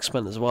rights to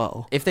X-Men as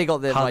well. If they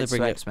got the rights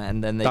to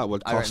X-Men, then that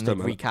would cost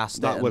them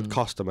recast that would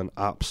cost them an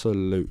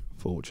absolute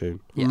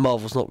fortune. Yeah.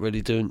 Marvel's not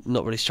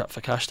really strapped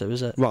for cash though,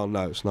 is it? Well,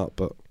 no, it's not.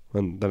 But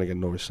then again,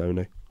 nor is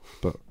Sony.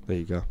 But there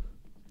you go.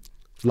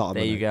 Lot of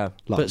money. You go.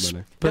 Lot of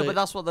money. But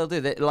that's what they'll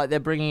do. They're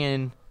bringing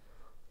in.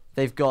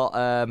 They've got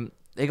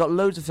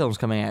loads of films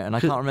coming out, and I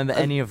can't remember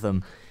any of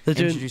them. They're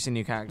introducing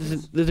new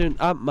characters. They're doing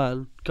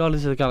Ant-Man,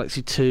 Guardians of the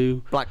Galaxy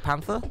 2, Black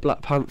Panther.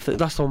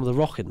 That's the one with the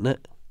Rock, isn't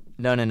it?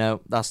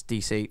 No, that's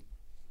DC.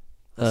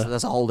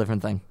 That's a whole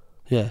different thing.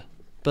 Yeah,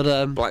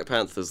 but Black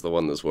Panther's the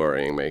one that's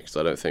worrying me because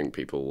I don't think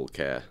people will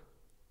care.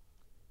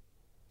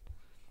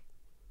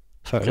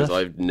 Fair enough.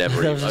 Because I've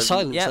never, there was a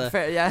silence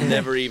there.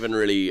 Never even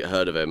really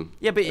heard of him.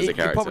 Yeah, but as a you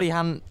character. probably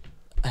hadn't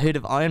heard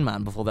of Iron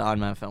Man before the Iron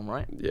Man film,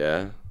 right?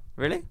 Yeah.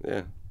 Really?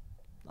 Yeah.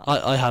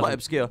 I haven't. Quite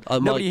obscure.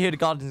 Nobody heard of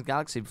Guardians of the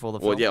Galaxy before the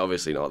film. Well, yeah,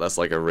 obviously not. That's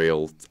like a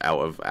real out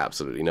of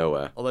absolutely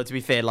nowhere. Although to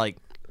be fair, like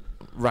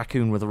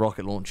raccoon with a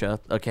rocket launcher.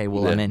 Okay,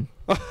 well I'm in.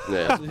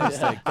 Yeah.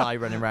 Just a guy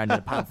running around in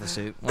a panther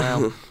suit.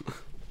 Well,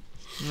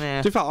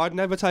 To be fair, I'd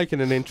never taken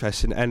an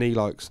interest in any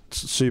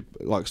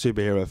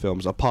superhero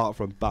films apart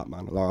from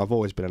Batman. Like, I've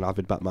always been an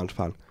avid Batman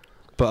fan.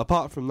 But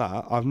apart from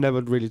that, I've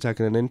never really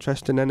taken an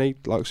interest in any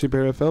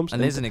superhero films.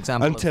 And there's an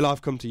example until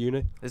I've come to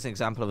uni. There's an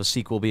example of a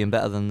sequel being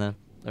better than the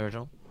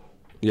original.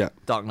 Yeah.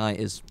 Dark Knight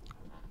is,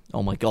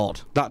 oh my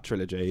god. That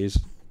trilogy is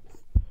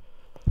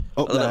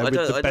up there with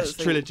the best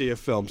trilogy of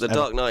films. The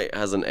Dark Knight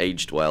hasn't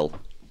aged well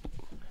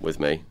with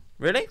me.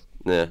 Really?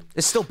 Yeah.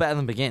 It's still better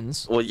than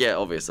Begins. Well, yeah,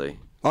 obviously.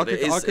 I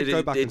could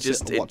go back and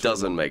it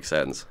doesn't make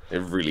sense. It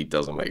really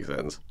doesn't make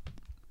sense.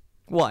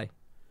 Why?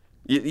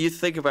 You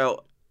think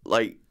about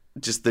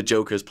just the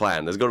Joker's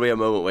plan. There's got to be a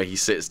moment where he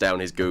sits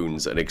down his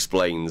goons and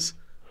explains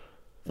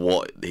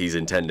what he's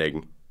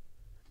intending,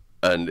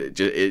 and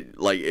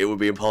it would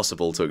be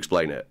impossible to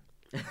explain it.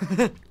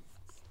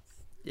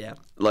 Yeah.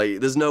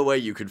 There's no way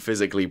you could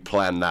physically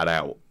plan that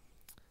out.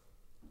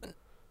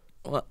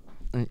 Well,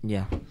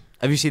 yeah.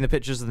 Have you seen the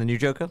pictures of the new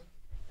Joker?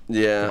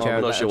 Yeah,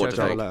 I'm not sure what to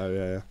think.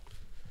 Yeah.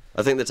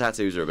 I think the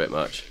tattoos are a bit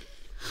much.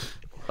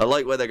 I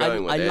like where they're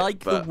going with it. I like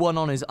the one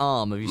on his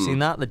arm. Have you seen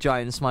that? The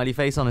giant smiley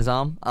face on his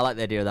arm? I like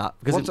the idea of that.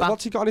 Because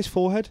what's he got on his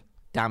forehead?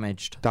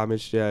 Damaged,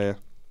 yeah.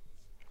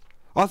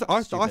 I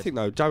think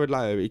though, Jared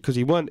Leto, because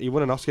he won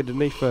an Oscar,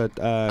 didn't he? For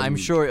I'm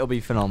sure it'll be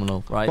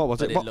phenomenal, right? What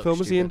was it? What film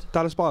was he in?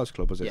 Dallas Buyers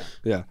Club, was it?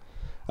 Yeah.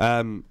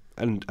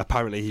 And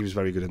apparently he was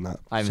very good in that.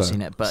 I haven't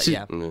seen it, but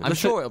yeah, I'm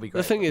sure it'll be great.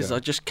 The thing is, I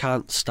just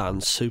can't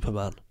stand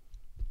Superman.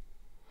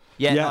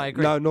 Yeah, no, I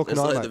agree. No, nor can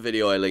it's I. Like the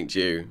video I linked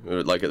you,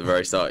 at the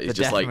very start. It's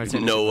just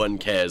no one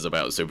cares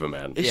about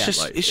Superman. It's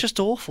just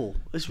awful.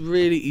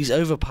 He's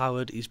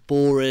overpowered. He's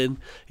boring.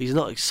 He's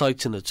not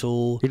exciting at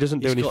all. He doesn't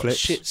do any flips.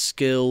 He's got shit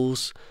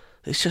skills.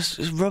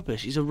 It's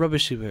rubbish. He's a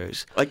rubbish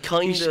superhero. I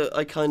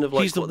kind of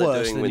like he's the what they're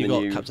worst. doing And with then the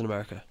you got new Captain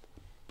America,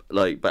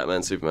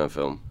 Batman Superman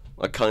film.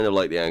 I kind of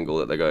like the angle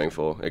that they're going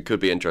for. It could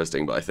be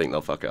interesting, but I think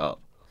they'll fuck it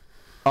up.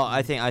 Oh,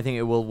 I think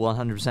it will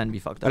 100% be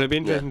fucked up. And it'd be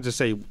interesting to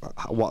see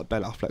what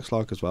Ben Affleck's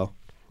like as well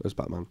as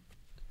Batman.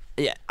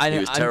 Yeah, he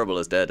was terrible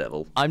as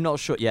Daredevil. I'm not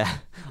sure. Yeah,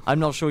 I'm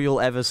not sure you'll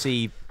ever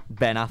see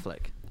Ben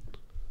Affleck.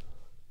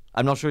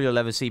 I'm not sure you'll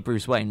ever see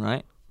Bruce Wayne,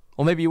 right?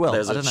 Or maybe you will.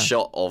 There's I don't know. a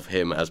shot of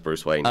him as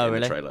Bruce Wayne in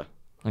the trailer.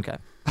 Okay.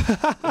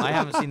 I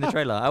haven't seen the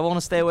trailer. I want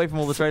to stay away from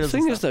all the trailers. The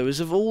thing is, though, is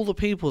of all the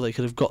people they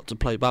could have got to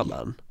play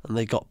Batman, and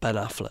they got Ben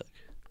Affleck.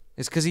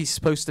 It's because he's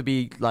supposed to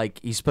be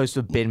he's supposed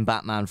to have been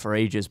Batman for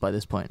ages by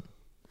this point.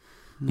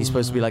 He's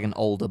supposed to be like an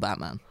older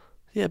Batman.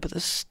 Yeah, but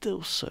there's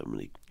still so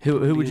many.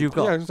 Who would you have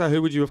got? Yeah, so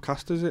who would you have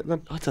cast as it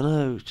then? I don't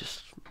know,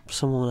 just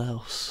someone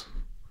else.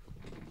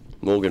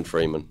 Morgan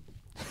Freeman.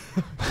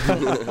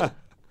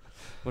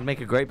 Would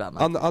make a great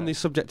Batman. On the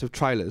subject of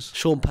trailers,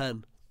 Sean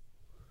Penn.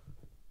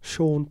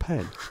 Sean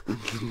Penn.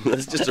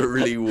 That's just a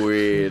really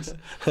weird.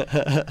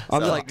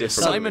 I'm like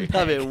Simon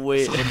Pegg. That'd be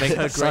weird. Would make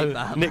a great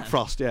Batman. Nick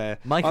Frost, yeah.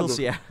 Michael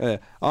Cera. Yeah.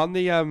 On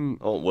the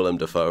Willem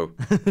Dafoe.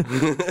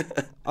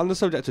 on the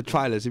subject of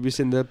trailers, have you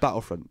seen the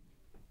Battlefront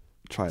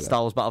trailer?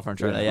 Star Wars Battlefront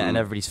trailer, yeah, and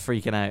everybody's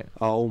freaking out.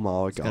 Oh my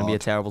god. It's going to be a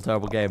terrible,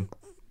 terrible game.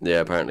 Yeah,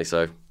 apparently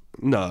so.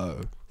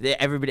 No. Yeah,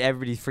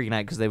 everybody's freaking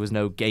out because there was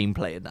no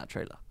gameplay in that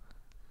trailer.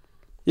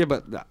 Yeah,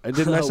 but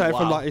didn't they say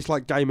from it's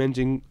like game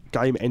engine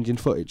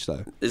footage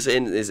though? It's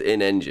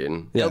in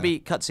engine. Yeah. There'll be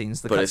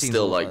cutscenes, but it's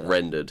still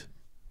rendered.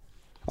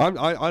 I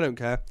don't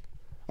care.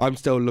 I'm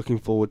still looking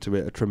forward to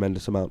it a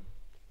tremendous amount.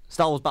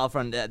 Star Wars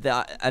Battlefront,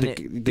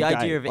 the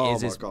idea of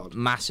it is God.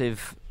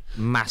 massive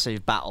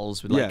massive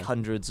battles with like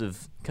hundreds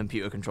of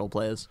computer control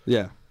players.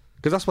 Yeah,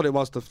 because that's what it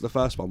was the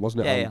first one,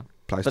 wasn't it? Yeah.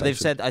 PlayStation. But they've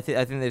said I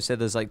think they've said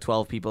there's like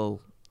 12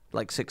 people,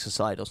 like 6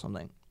 aside or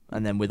something,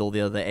 and then with all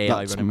the other AI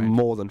that's running around.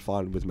 more than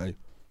fine with me.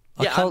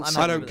 Yeah,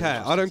 I don't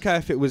care. I don't care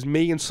if it was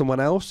me and someone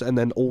else, and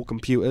then all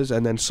computers,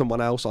 and then someone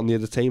else on the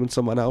other team and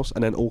someone else,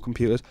 and then all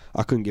computers.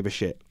 I couldn't give a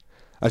shit.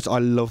 I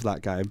love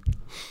that game.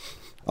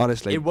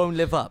 Honestly, it won't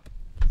live up.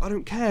 I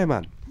don't care,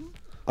 man.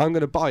 I'm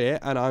going to buy it,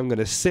 and I'm going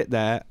to sit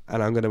there,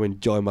 and I'm going to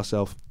enjoy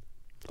myself.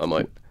 I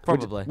might.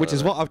 Probably. Which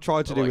is what I've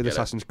tried to do with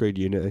Assassin's Creed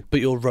Unity.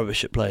 But you're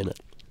rubbish at playing it.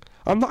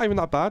 I'm not even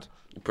that bad.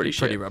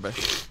 Pretty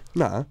rubbish.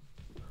 Nah.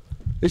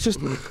 It's just,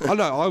 I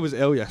know, I was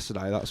ill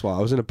yesterday, that's why.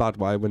 I was in a bad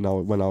way when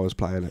I was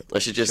playing it. I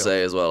should just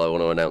say as well, I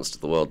want to announce to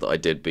the world that I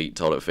did beat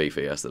Todd at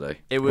FIFA yesterday.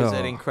 It was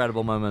an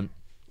incredible moment.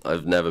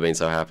 I've never been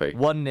so happy.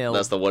 1-0.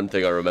 That's the one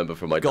thing I remember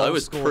from my... I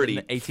was pretty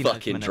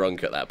fucking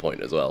drunk at that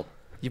point as well.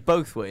 You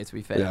both were, to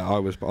be fair. Yeah, I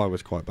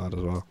was quite bad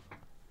as well.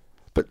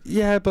 But,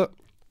 yeah, but...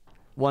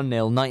 1-0,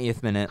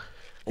 90th minute.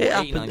 It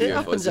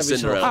happens it's a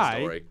Cinderella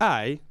story.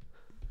 A,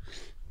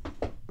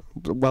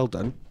 well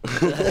done.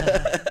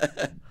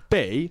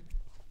 B...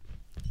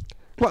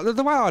 Well,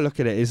 the way I look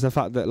at it is the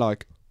fact that,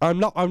 like, I'm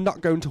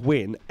not going to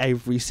win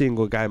every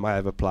single game I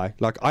ever play.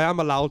 Like, I am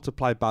allowed to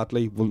play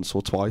badly once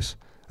or twice.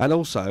 And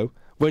also,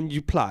 when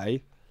you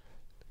play...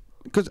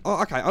 Because,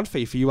 okay, on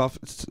FIFA, you have...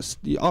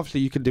 Obviously,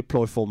 you can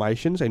deploy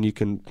formations and you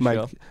can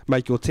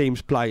make your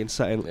teams play in a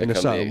certain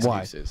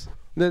way.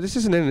 No, this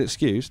isn't an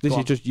excuse. This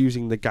is just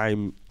using the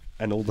game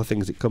and all the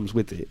things that comes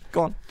with it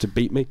to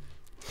beat me.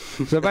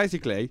 So,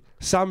 basically,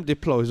 Sam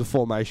deploys a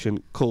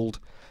formation called...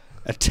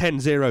 a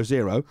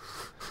 10-0-0.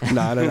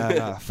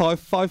 No.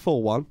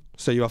 5-4-1.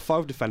 So you have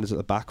 5 defenders at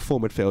the back,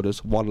 4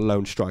 midfielders, 1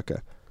 lone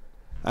striker.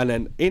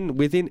 And then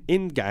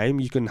within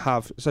game you can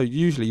have, so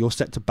usually you're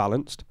set to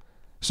balanced.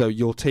 So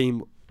your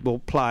team will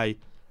play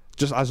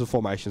just as the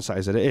formation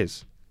says that it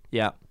is.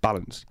 Yeah.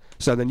 Balanced.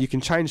 So then you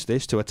can change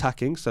this to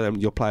attacking, so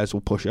then your players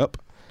will push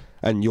up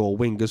and your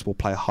wingers will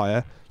play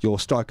higher. Your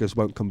strikers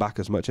won't come back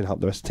as much and help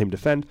the rest of the team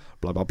defend,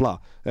 blah blah blah.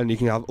 And you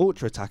can have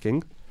ultra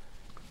attacking,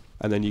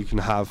 and then you can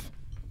have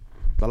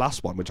the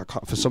last one, which I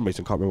for some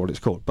reason can't remember what it's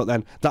called, but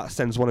then that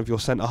sends one of your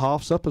centre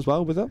halves up as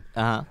well with it,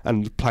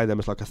 and play them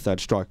as like a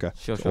third striker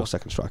or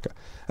second striker.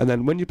 And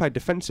then when you play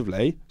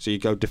defensively, so you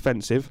go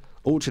defensive,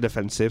 ultra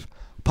defensive,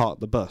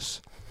 park the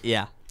bus.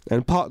 Yeah.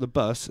 And park the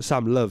bus.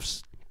 Sam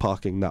loves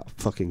parking that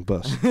fucking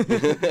bus,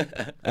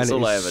 and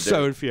all I ever it's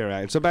so do.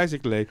 infuriating. So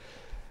basically,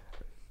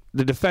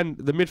 the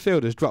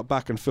midfielders drop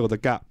back and fill the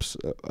gaps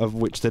of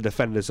which the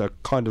defenders are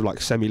kind of like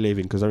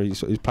semi-leaving because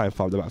he's playing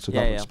 5 the back, so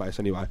that space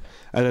anyway.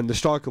 And then the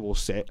striker will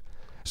sit.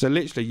 So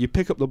literally, you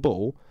pick up the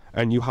ball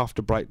and you have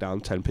to break down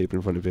 10 people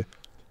in front of you,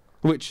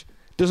 which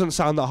doesn't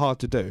sound that hard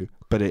to do,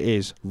 but it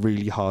is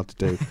really hard to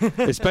do,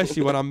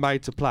 especially when I'm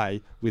made to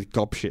play with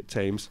gobshit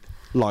teams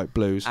like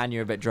Blues. And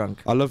you're a bit drunk.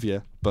 I love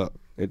you, but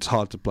it's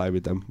hard to play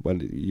with them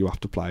when you have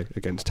to play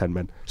against 10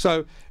 men.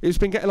 So it's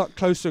been getting like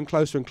closer and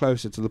closer and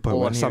closer to the point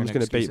where Sam's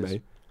going to beat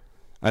me.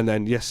 And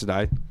then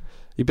yesterday,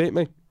 he beat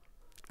me.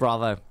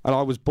 Bravo. And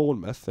I was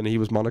Bournemouth and he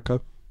was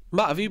Monaco.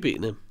 Matt, have you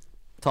beaten him?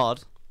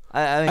 Todd?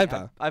 I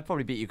think I've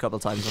probably beat you a couple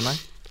of times,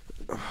 haven't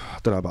I? I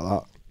don't know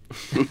about that.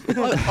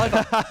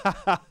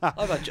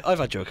 I've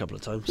had you a couple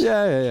of times.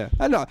 Yeah.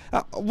 And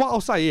what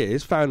I'll say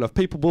is, fair enough,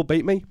 people will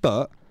beat me,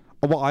 but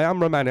what I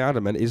am remaining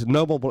adamant is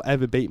no one will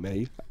ever beat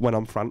me when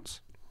I'm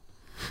France.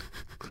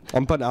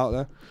 I'm putting it out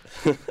there.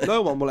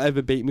 No one will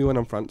ever beat me when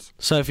I'm France.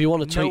 So if you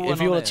want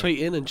to tweet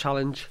in and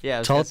challenge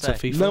Todd to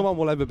FIFA, no one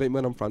will ever beat me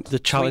when I'm France. The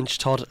challenge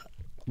Todd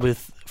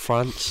with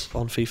France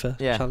on FIFA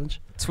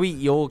challenge. Tweet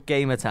your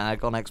gamer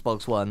tag on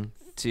Xbox One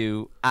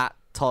to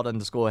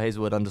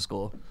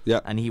 @Todd_Hazelwood_. Yeah.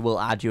 And he will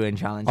add you in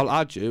challenge. I'll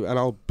add you and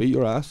I'll beat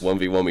your ass.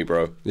 1v1 me,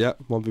 bro. Yeah,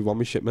 1v1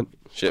 me shipment.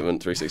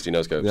 Shipment 360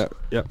 no scopes.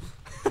 Yeah.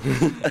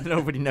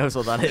 Nobody knows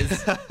what that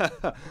is.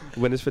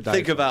 Winners for days.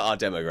 Think about our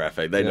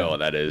demographic. They know what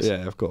that is.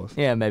 Yeah, of course.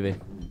 Yeah, maybe.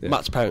 Yeah.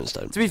 Matt's parents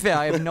don't. To be fair,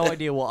 I have no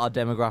idea what our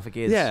demographic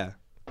is. Yeah.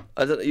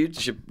 I don't. You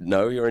should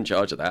know. You're in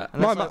charge of that.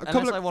 Unless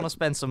I want to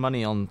spend some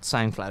money on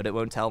SoundCloud, it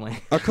won't tell me.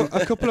 A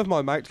couple of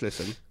my mates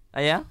listen. Oh,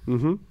 yeah?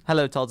 Mm-hmm.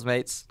 Hello, Todd's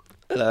mates.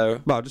 Hello.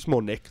 Well, just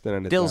more Nick than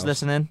anything Dill's else.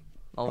 Listening.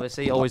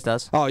 Obviously, he always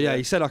does. Oh, yeah,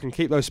 he said I can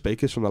keep those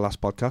speakers from the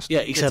last podcast.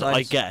 Yeah, he said,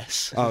 I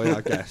guess. Oh, yeah,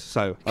 I guess.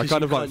 So I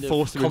kind of like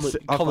forced him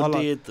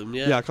commandeered them,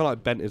 yeah. Yeah, I kind of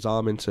like bent his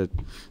arm into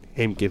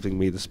him giving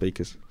me the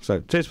speakers. So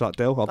cheers for that,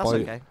 Dill.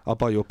 I'll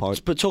buy you a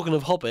pint. But talking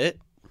of Hobbit,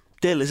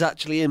 Dill is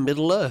actually in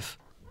Middle Earth.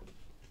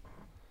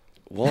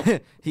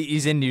 What?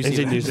 He's in New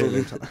Zealand. He's in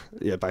New Zealand.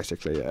 Yeah,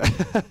 basically,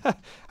 yeah.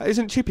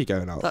 Isn't Chippy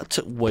going out? That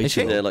took way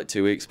too long. Yeah, like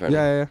 2 weeks, apparently.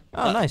 Yeah.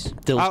 Oh, nice.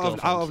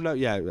 Dill's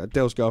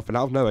Dill's girlfriend.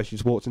 Out of nowhere, she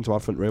just walked into our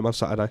front room on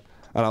Saturday,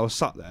 and I was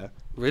sat there.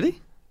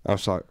 Really? I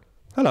was like,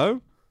 "Hello,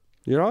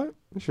 you alright?"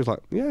 And she was like,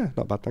 "Yeah,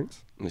 not bad,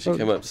 thanks." And she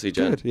came up to see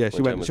Jen. Good. Yeah,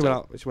 she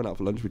went out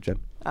for lunch with Jen.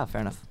 Ah, fair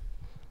enough.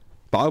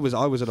 But I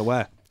was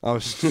unaware. I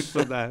was just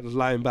stood there, just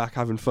laying back,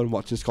 having fun,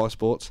 watching Sky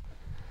Sports,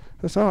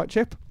 That's all right,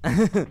 Chip.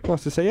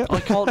 Nice to see you. I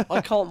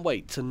can't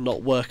wait to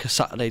not work a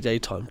Saturday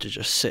daytime to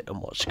just sit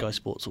and watch Sky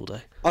Sports all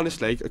day.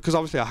 Honestly, because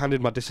obviously I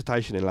handed my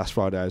dissertation in last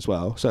Friday as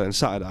well. So then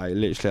Saturday,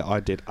 literally, I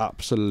did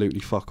absolutely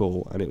fuck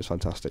all, and it was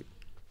fantastic.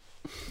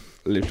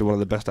 Literally one of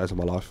the best days of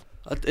my life.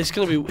 It's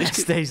going to be...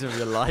 Best days of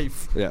your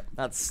life. Yeah.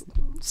 That's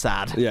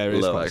sad. Yeah, it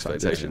is Low quite sad,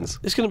 expectations.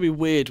 It's going to be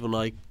weird when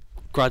I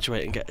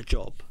graduate and get a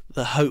job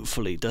that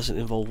hopefully doesn't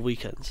involve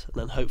weekends,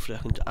 and then hopefully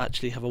I can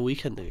actually have a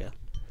weekend again.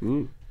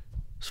 Mm.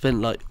 It's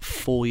been like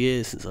 4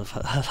 years since I've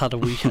had a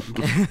weekend.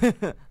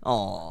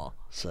 Aww.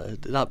 So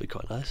that'd be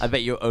quite nice. I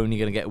bet you're only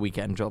going to get a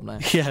weekend job now.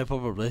 Yeah,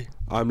 probably.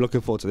 I'm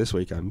looking forward to this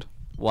weekend.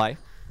 Why?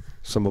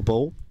 Summer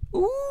ball.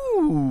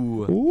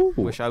 Ooh. Ooh.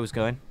 Wish I was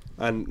going.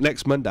 And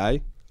next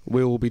Monday,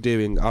 we will be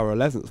doing our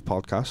 11th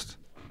podcast,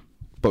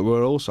 but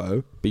we'll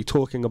also be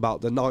talking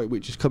about the night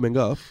which is coming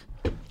up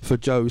for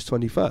Joe's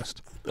 21st.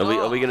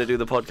 Are we going to do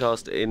the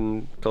podcast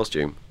in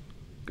costume?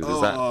 Because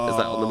is that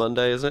on the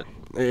Monday, is it?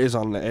 It is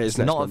on. It is It's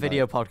next not Monday. a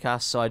video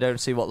podcast, so I don't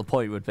see what the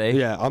point would be.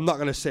 Yeah, I'm not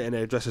going to sit in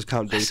here dressed as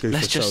Count Dooku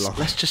for so long.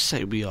 Let's just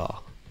say we are.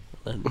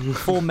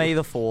 For May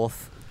the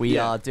 4th, we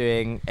Yeah. are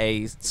doing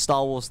a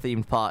Star Wars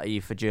themed party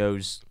for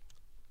Joe's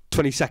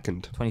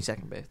 22nd,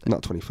 22nd birthday.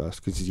 not 21st,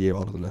 because he's a year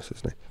older than us,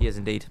 isn't he? He is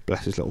indeed.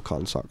 Bless his little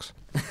cotton socks.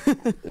 Big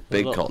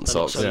They're cotton not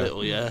socks. so Yeah.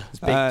 little, yeah. It's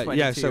big Yeah,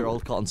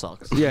 22-year-old cotton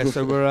socks. Yeah,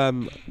 so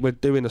we're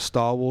doing a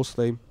Star Wars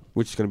theme,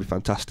 which is going to be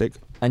fantastic.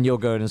 And you're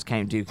going as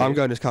Count Dooku. I'm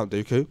going as Count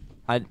Dooku.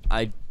 I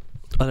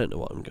I don't know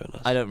what I'm going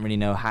as. I don't really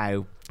know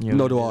how. You're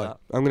Nor do gonna I. that.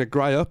 I'm going to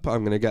grey up.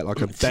 I'm going to get like a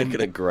You're bent,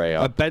 gonna grey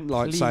a up. bent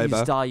Please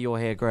lightsaber. dye your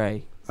hair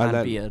grey And and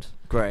then- beard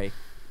grey.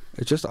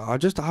 It's just I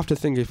just have to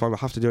think if I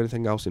have to do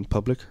anything else in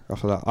public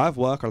after that. I have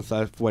work on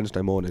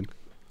Wednesday morning.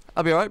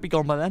 I'll be alright. Be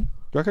gone by then. Do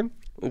you reckon?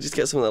 And just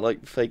get some of that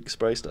like fake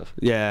spray stuff.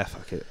 Yeah,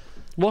 fuck it.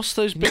 What's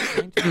those big?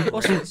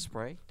 What's that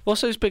spray?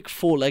 What's those big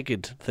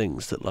four-legged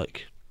things that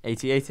like?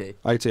 80-80.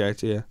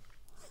 80, yeah.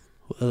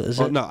 Is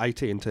Oh, it? no,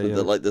 AT&T, yeah.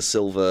 Like the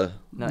silver.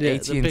 No, Yeah,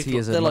 AT&T the big-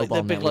 is a they're like mobile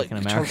they're big network like in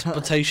America.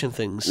 transportation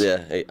things.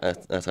 Yeah,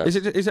 that's how. Is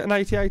it an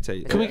AT-AT?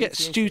 Can we Yeah. get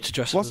Stu to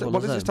dress up What as one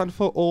does of it them? stand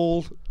for?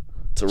 All...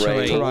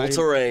 Terrain. Terrain. All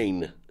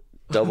terrain.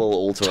 Double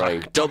all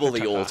terrain. Double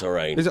the all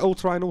terrain. Is it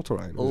all-terrain,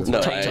 all-terrain? All Is it?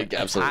 No, terrain.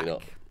 absolutely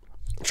not.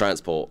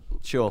 Transport.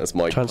 Sure. That's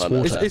my pun.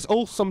 Transport. It's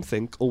all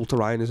something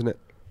all-terrain, isn't it?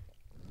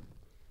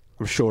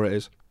 I'm sure it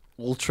is.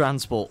 All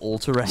transport, all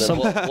terrain. Then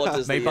what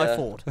does Made the, by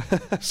Ford.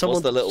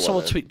 Someone, the little one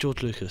someone then? tweet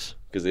George Lucas.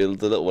 Because the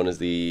little one is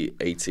the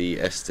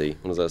ATST.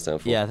 What does that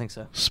stand for? Yeah, I think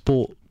so.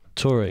 Sport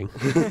touring.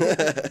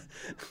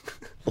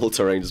 All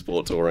terrain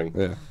sport touring.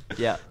 Yeah.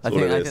 Yeah, I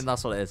what it is. think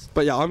that's what it is.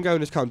 But yeah, I'm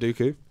going as Count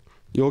Dooku.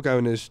 You're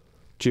going as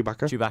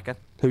Chewbacca. Chewbacca.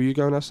 Who are you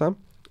going as, Sam?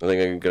 I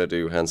think I'm going to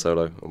do Han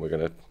Solo and we're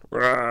going to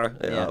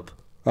it Yeah. up.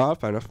 Ah,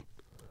 fair enough.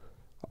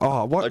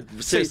 Oh, what?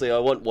 Seriously, I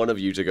want one of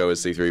you to go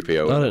as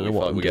C-3PO. I and don't know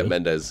what I'm we get doing.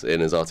 Mendes in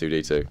as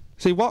R2-D2.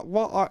 See, what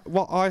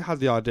I had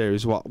the idea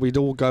is what we'd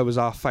all go as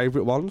our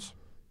favourite ones.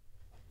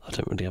 I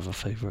don't really have a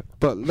favourite.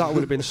 But that would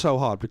have been so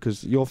hard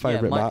because your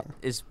favourite, yeah, Matt, mine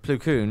is Plo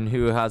Koon,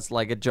 who has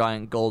like a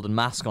giant golden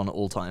mask on at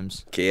all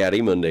times.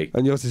 Kiadi Mundi.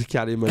 and yours is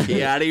Kiadi Mundi.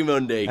 Kiadi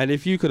Mundi. And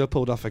if you could have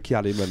pulled off a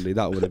Kiadi Mundi,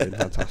 that would have been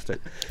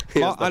fantastic.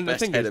 He has the and best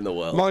thing head is, in the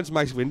world. Mine's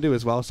Mace Windu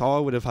as well, so I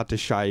would have had to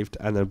shaved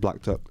and then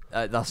blacked up,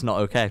 That's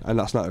not okay. and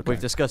that's not okay.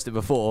 We've discussed it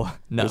before.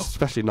 No.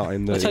 Especially not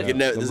in the. There's the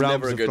never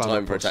realms a of good Planet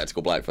time for a Plus.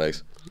 tactical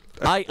blackface.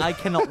 I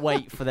cannot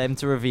wait for them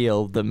to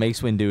reveal that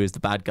Mace Windu is the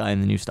bad guy in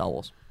the new Star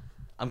Wars.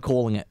 I'm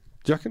calling it.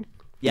 Do you reckon?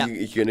 Yeah.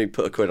 You're going to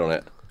put a quid on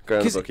it. Go on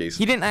the 'Cause bookies.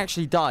 he didn't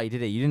actually die,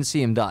 did he? You didn't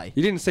see him die.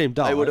 You didn't see him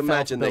die. I would fell off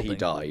imagine a that he building.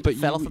 died. But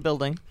Fell you- off a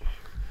building.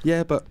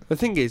 Yeah, but the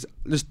thing is,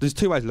 there's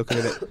two ways of looking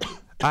at it.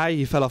 A,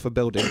 he fell off a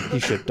building, he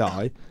should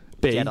die.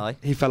 B, Jedi.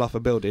 he fell off a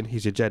building,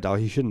 he's a Jedi,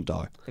 he shouldn't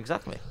die.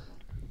 Exactly.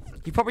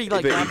 He probably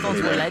like But- grabbed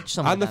onto a ledge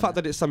somewhere. And the fact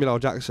that it's Samuel L.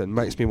 Jackson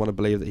makes me want to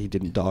believe that he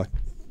didn't die.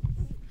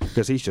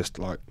 Because he's just,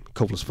 like,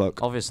 cool as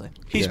fuck. obviously.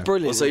 He's Yeah.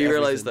 brilliant. Well, so at you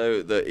realise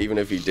everything. though that even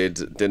if he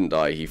didn't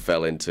die, he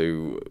fell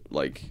into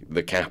like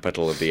the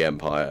capital of the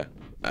empire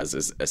as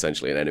is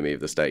essentially an enemy of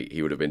the state.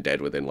 He would have been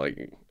dead within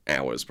like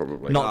hours,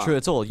 probably. Not true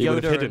at all. he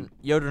would have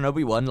Yoda and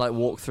Obi-Wan like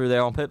walked through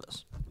there on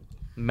purpose,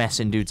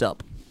 messing dudes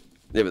up.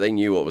 Yeah, but they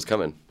knew what was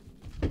coming.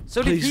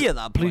 So Please- did he at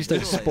that point. please don't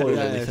surely. spoil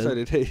Yeah, anything. so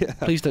did he. Yeah.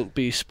 Please don't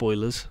be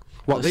spoilers.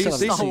 What, Let's these-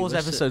 still have Star to Wars see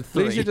this. Episode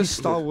 3. These are just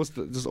Star Wars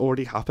that just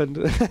already happened.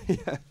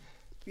 Yeah.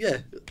 Yeah,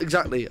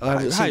 exactly. I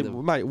haven't Hey, seen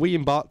them. mate, we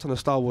embarked on a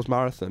Star Wars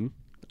marathon,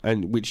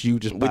 and which you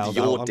just With bailed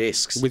your out on.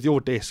 discs. With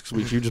your discs,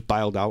 which you just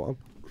bailed out on.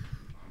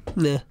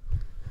 Nah.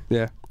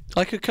 Yeah.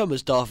 I could come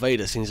as Darth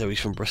Vader, seeing as though he's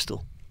from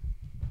Bristol.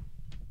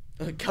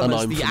 Come And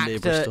as I'm the from near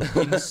actor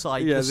Bristol. inside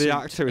Yeah, the the suit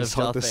actor of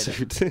inside Darth the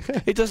Vader.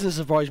 suit. It doesn't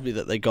surprise me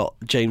that they got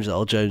James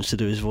Earl Jones to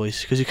do his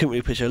voice, because you couldn't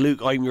really picture Luke,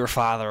 I'm your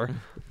father.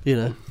 You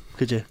know,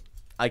 could you?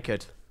 I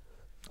could.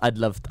 I'd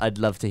love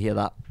to hear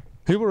that.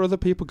 Who were other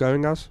people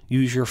going as?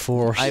 Use your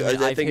force. I I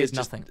think think it's it's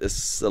just nothing. a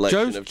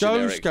selection of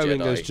Joe's generic going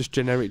Jedi. as just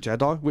generic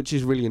Jedi, which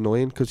is really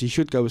annoying because he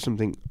should go with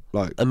something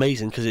like.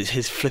 Amazing, because it's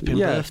his flipping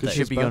Yeah, birthday. it's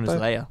Should be going as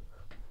birthday. Leia.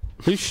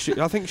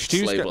 I think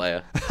Stu's Slave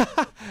Leia.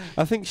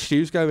 I think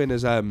Stu's going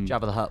as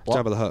Jabba the Hutt. What?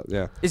 Jabba the Hutt.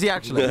 Yeah. Is he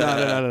actually?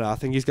 No. I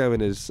think he's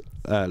going as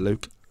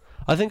Luke.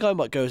 I think I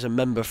might go as a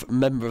member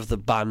of the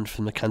band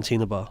from the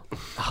Cantina Bar.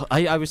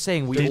 I was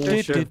saying we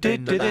all should have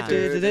been the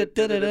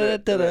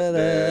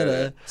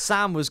band.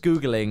 Sam was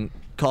Googling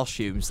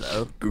costumes,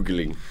 though.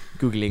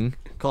 Googling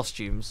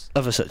costumes.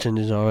 Other such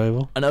engines are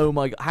able. And oh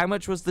my god, how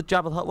much was the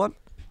Jabba the Hutt one?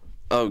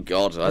 Oh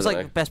god, It was like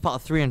the best part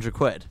of 300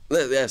 quid.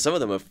 Yeah, some of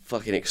them are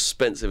fucking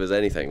expensive as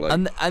anything. Like,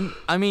 And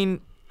I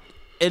mean,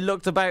 it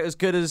looked about as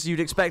good as you'd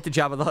expect a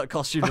Jabba the Hutt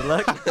costume to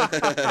look.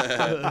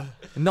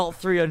 Not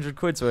 300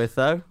 quid's worth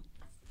though.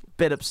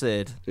 Bit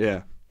absurd.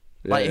 Yeah.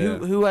 Like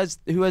who has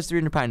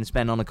 £300 to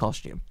spend on a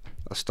costume?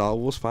 A Star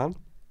Wars fan?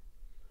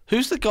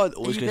 Who's the guy that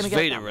always you goes, gonna get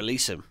Vader, that?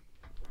 release him?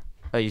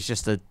 Oh,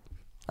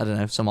 I don't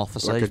know, some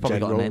officer. Like He's a probably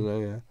got a general,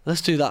 name. yeah.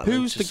 Let's do that.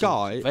 Who's the Just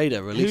guy?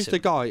 Vader, release Who's him. the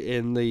guy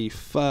in the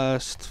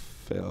first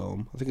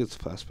film? I think it's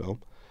the first film.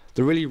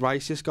 The really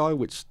racist guy,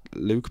 which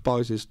Luke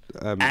buys his.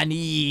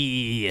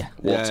 Annie.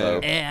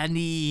 Watto.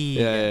 Annie.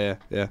 Yeah.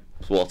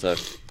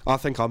 Watto. I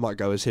think I might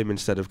go as him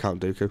instead of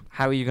Count Dooku.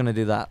 How are you going to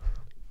do that?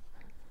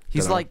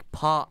 He's Dunno. like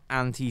part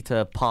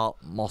anteater, part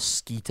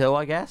mosquito,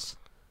 I guess.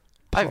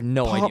 I have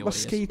no idea what he is.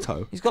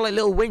 Mosquito. He's got like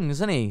little wings,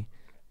 isn't he?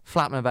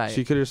 Flapping about. So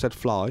you could have said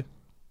fly.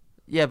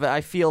 Yeah, but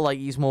I feel like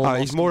he's more.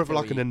 He's more of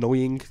like an mosquito-y.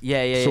 annoying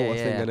sort of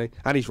thing, isn't he?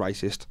 And he's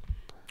racist.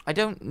 I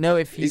don't know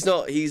if He's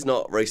not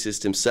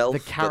racist himself. The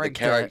but the character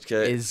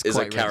character is a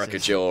quite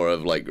caricature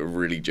of like a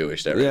really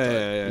Jewish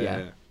stereotype.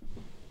 Yeah.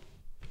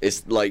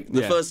 It's like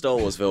the Yeah. first Star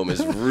Wars film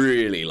is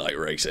really like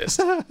racist.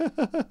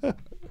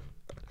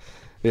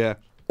 Yeah.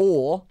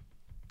 Or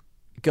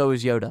go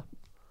as Yoda.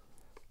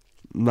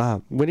 Nah,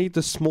 we need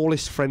the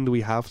smallest friend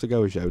we have to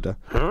go as Yoda.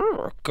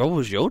 Go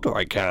as Yoda,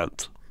 I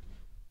can't.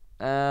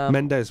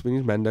 Mendes, we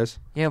need Mendes.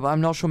 Yeah, but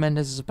I'm not sure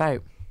Mendes is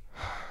about.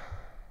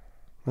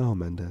 Oh,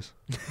 Mendes.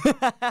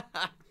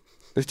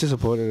 It's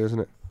disappointing, isn't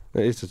it?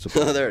 It is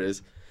disappointing. There it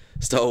is.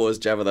 Star Wars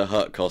Jabba the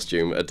Hutt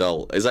costume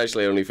adult. It's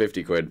actually only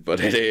 50 quid, but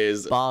it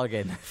is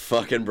Bargain.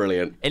 fucking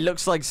brilliant. It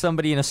looks like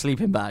somebody in a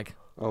sleeping bag.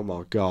 Oh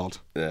my god.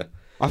 Yeah.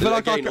 I feel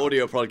like Again,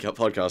 audio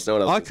podcast. No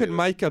one else. I can could see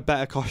make a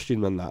better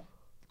costume than that.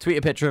 Tweet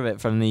a picture of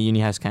it from the Uni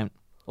House account.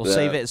 Or Yeah.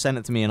 save it and send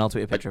it to me and I'll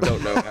tweet a this. picture I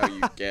of it. don't know how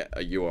you get a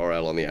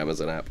URL on the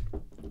Amazon app.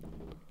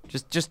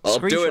 Just I'll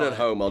do it screenshot at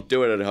home. I'll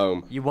do it at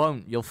home. You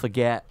won't. You'll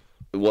forget.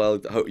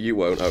 Well, you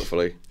won't,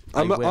 hopefully.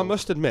 I will.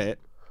 must admit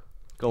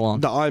Go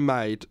on. that I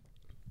made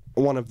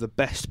one of the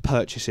best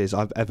purchases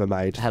I've ever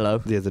made Hello.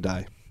 the other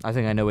day. I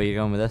think I know where you're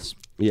going with this.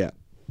 Yeah.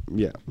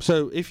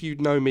 So if you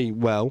know me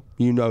well,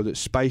 you know that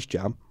Space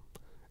Jam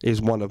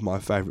is one of my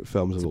favourite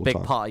films of all Big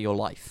time. part of your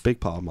life. Big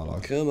part of my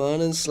life. Come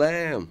on and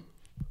slam.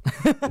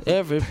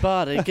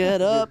 Everybody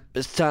get up,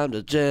 it's time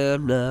to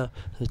jam now.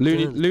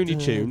 Looney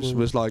Tunes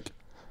was like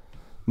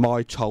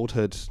my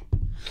childhood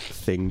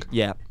thing.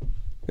 Yeah.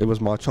 It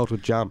was my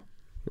childhood jam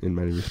in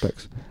many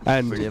respects.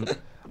 And Brilliant.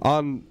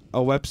 on a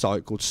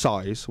website called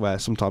Size, where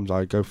sometimes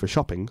I go for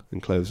shopping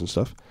and clothes and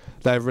stuff,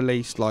 they've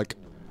released like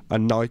a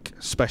Nike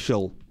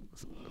special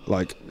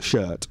like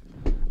shirt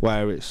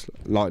where it's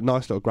like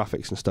nice little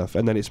graphics and stuff,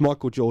 and then it's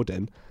Michael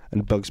Jordan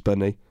and Bugs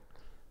Bunny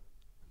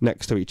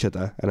next to each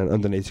other, and then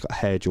underneath it's got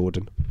Hair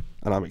Jordan,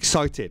 and I'm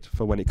excited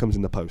for when it comes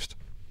in the post.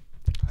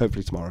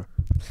 Hopefully tomorrow.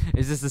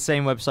 Is this the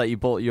same website you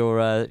bought your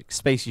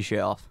Spacey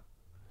shirt off?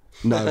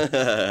 No,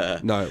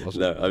 no, it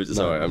wasn't. No, I'm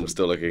sorry. I'm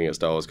still looking at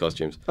Star Wars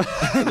costumes.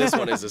 And this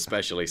one is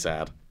especially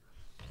sad.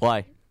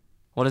 Why?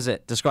 What is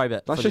it? Describe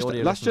it. That's for the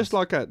audio just listeners.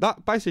 like a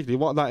that. Basically,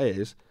 what that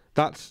is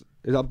that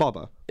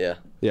Boba. Yeah.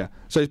 Yeah.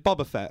 So it's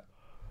Boba Fett,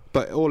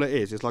 but all it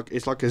is like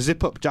a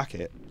zip-up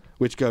jacket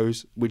which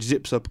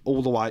zips up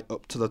all the way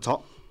up to the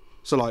top.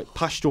 So like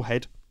past your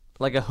head.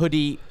 Like a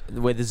hoodie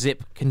where the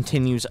zip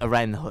continues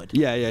around the hood.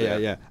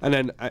 Yeah. And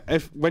then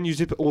when you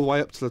zip it all the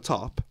way up to the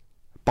top,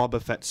 Boba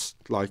Fett's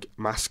like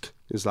mask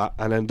is that,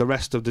 and then the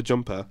rest of the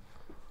jumper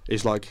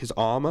is like his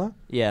armor.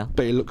 Yeah.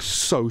 But it looks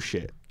so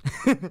shit.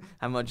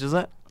 How much is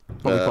it?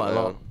 Probably quite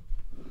a lot.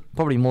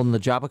 Probably more than the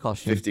Jabba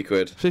costume. 50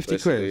 quid. 50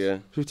 basically, quid. Yeah.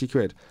 50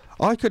 quid.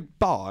 I could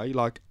buy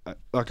like a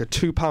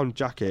 £2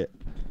 jacket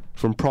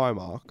from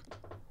Primark.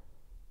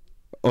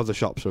 Other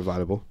shops are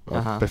available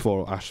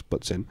before Ash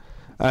butts in,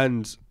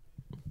 and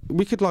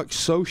we could like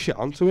sew shit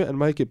onto it and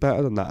make it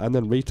better than that, and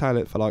then retail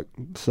it for like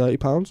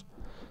 £30.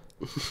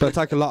 But it'd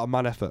take a lot of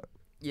man effort.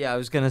 Yeah, I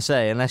was going to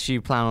say, unless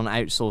you plan on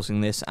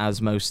outsourcing this,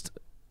 as most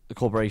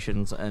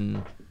corporations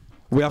and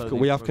We have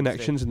clothing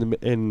connections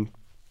in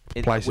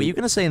places. Were you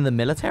going to say in the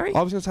military?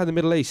 I was going to say the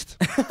Middle East.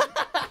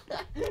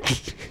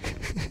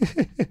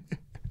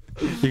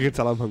 You can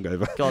tell I'm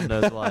hungover. God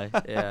knows why.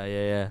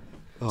 Yeah.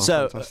 Oh,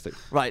 So, fantastic.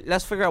 Right,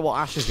 let's figure out what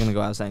Ash is going to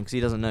go out saying, because he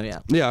doesn't know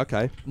yet. Yeah,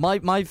 okay.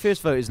 My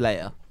first vote is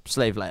Leia,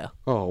 Slave Leia.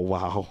 Oh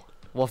wow.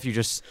 What if you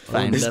just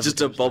found It's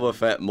just a Boba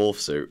Fett morph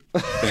suit.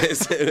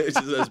 it's just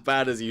as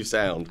bad as you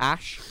sound.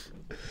 Ash?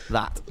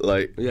 That.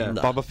 Like, Yeah,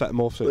 No. Boba Fett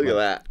morph suit. look at mate.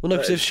 that. Well, no,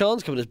 because if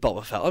Sean's coming as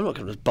Boba Fett, I'm not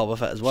coming as Boba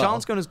Fett as well.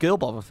 Sean's going as girl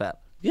Boba Fett.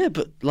 Yeah,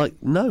 but like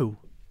no.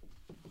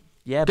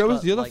 Yeah, Go but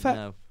as the other like, Fett.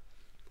 No.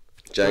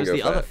 Django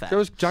the other Fett. Fett. There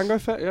was Django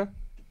Fett, yeah.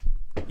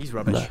 He's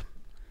rubbish. No.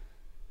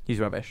 He's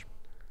rubbish.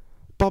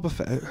 Boba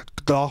Fett,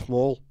 Darth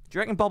Maul. Do you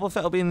reckon Boba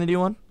Fett will be in the new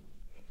one?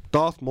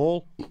 Darth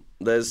Maul.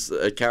 There's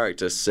a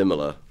character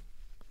similar,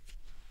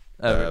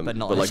 But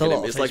not. but like It's a lot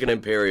of it's like an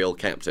Imperial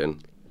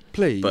captain,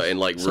 Please. but in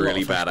like It's a lot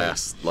really of fish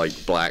badass,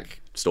 like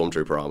black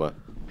stormtrooper armor.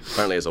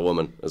 Apparently, it's a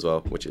woman as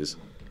well, which is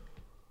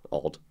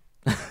odd.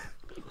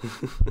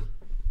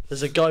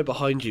 There's a guy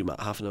behind you,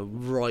 Matt, having a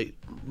right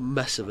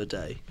mess of a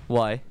day.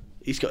 Why?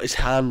 He's got his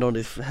hand on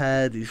his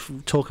head, he's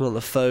talking on the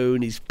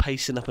phone, he's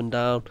pacing up and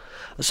down.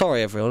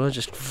 Sorry, everyone, I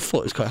just thought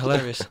it was quite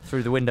hilarious.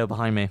 Through the window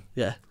behind me.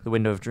 Yeah, The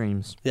window of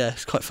dreams. yeah,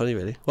 it's quite funny,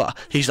 really. Well,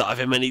 he's not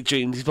having many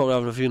dreams, he's probably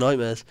having a few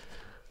nightmares.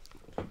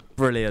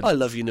 Brilliant. I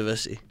love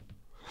university.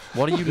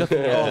 What are you looking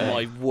at? Oh,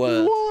 my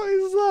word. What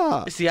is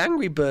that? It's the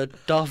Angry Bird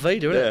Darth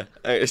Vader, isn't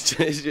it? It's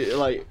just,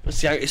 like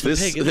It's the this.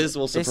 pig, isn't This it?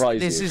 will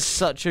surprise This you. is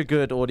such a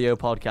good audio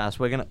podcast.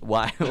 We're gonna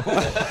wow.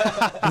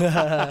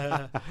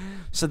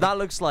 So that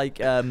looks like.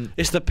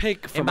 It's the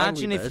pig from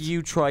Imagine Angry if Birds.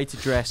 you tried to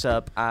dress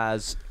up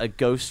as a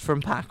ghost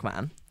from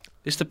Pac-Man,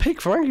 It's the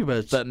pig from Angry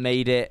Birds. but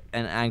made it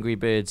an Angry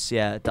Birds,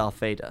 Darth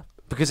Vader.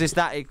 Because it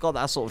got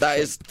that sort of That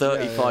shape. is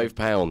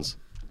 £35.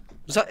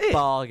 Is that it?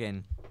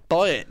 Bargain.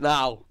 Buy it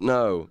now.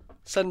 No.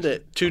 Send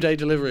it. 2-day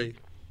delivery.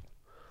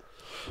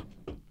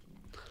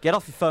 Get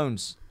off your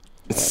phones.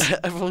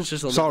 Everyone's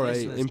just on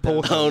Sorry, the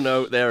important. Oh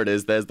no, there it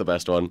is. There's the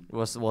best one.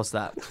 What's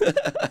that?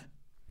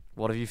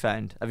 What have you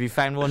found? Have you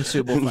found one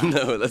suitable for?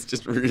 No, that's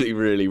just really,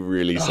 really,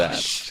 really sad.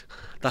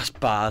 That's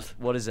bad.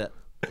 What is it?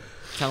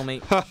 Tell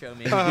me. Show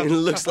me. It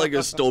looks like a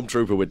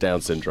stormtrooper with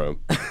Down syndrome.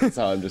 That's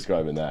how I'm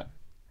describing that.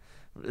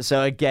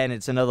 So again,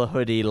 it's another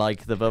hoodie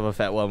like the Boba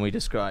Fett one we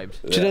described.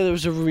 Do you know there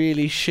was a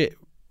really shit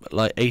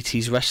like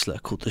 80s wrestler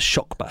called the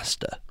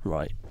Shockmaster,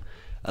 right?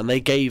 And they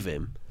gave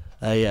him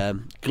a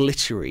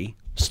glittery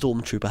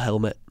stormtrooper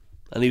helmet,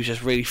 and he was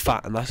just really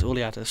fat, and that's all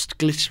he had, a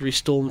glittery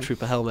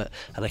stormtrooper helmet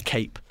and a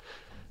cape.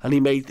 And he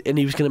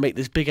was going to make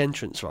this big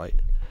entrance, right?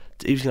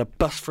 He was going to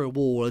bust through a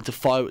wall and the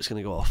fireworks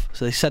going to go off.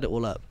 So they set it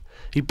all up.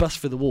 He bust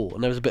through the wall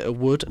and there was a bit of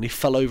wood and he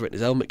fell over it and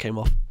his helmet came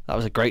off. That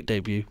was a great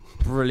debut.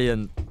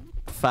 Brilliant.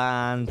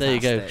 Fantastic. There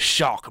you go.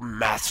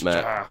 Shockmaster.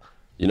 Matt,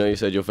 you know you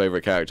said your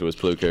favourite character was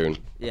Plo Koon.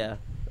 Yeah.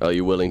 Are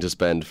you willing to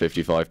spend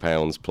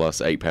 £55 plus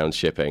 £8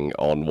 shipping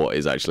on what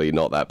is actually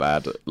not that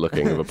bad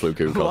looking of a Plo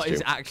Koon What costume?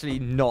 is actually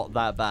not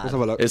that bad? Let's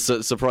have a look.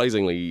 It's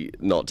surprisingly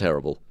not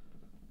terrible.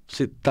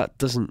 See, that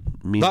doesn't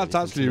mean That's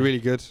anything actually to me. really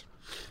good.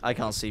 I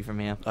can't see from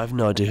here. I have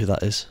no idea who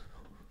that is.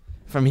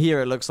 From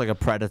here, it looks like a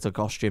Predator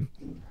costume.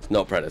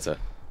 Not Predator.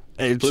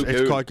 It's Plo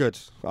Koon. quite good.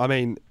 I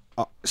mean,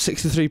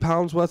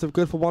 £63 worth of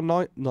good for one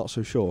night? Not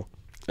so sure.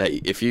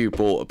 Hey, if you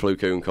bought a Plo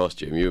Koon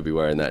costume, you would be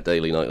wearing that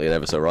daily, nightly, and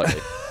ever so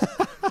rightly.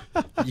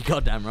 You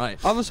goddamn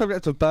right. On the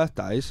subject of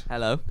birthdays,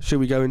 Hello. should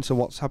we go into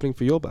what's happening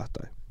for your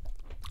birthday?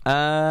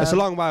 It's a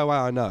long way away,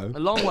 I know. a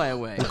long way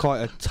away. And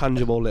quite a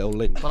tangible little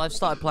link. But I've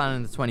started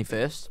planning the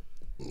 21st,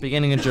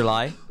 beginning of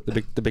July. The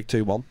big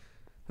 2-1.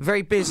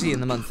 Very busy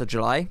in the month of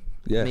July.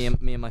 Yes.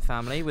 Me and my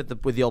family with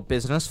the old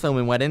business,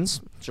 filming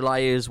weddings. July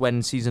is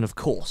wedding season, of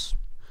course.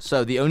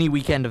 So the only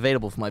weekend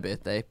available for my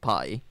birthday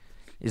party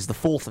is the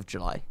 4th of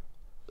July.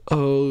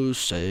 Oh,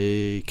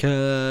 say,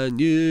 can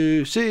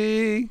you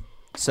see?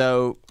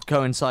 So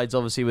coincides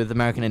obviously with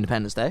American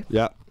Independence Day.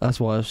 Yeah. That's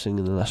why I was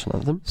singing the national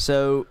anthem.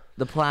 So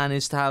the plan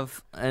is to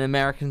have an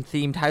American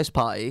themed house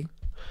party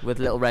with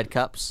little red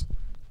cups,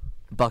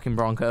 bucking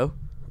bronco,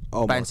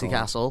 Oh my bouncy God.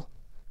 castle,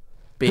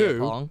 beer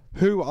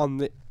Who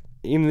pong.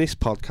 in this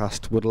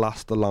podcast would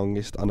last the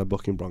longest on a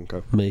bucking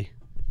bronco? Me.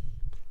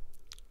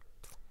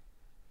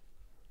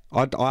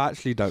 I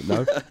actually don't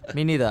know.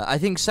 Me neither. I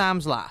think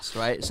Sam's last,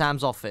 right?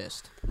 Sam's off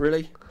first.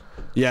 Really?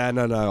 Yeah,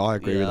 no, I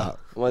agree with Yeah. that.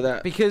 Why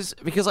that? Because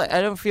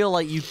I don't feel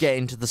like you get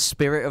into the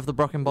spirit of the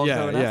bucking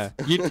bronco enough.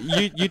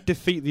 You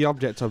defeat the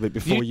object of it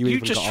before you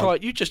even just got try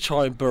on. you just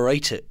try and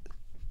berate it.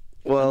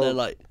 And they're Well,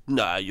 like,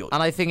 nah, you're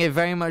And I think it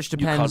very much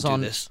depends do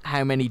on this.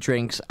 how many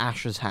drinks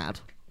Ash has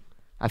had.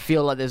 I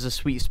feel like there's a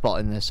sweet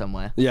spot in there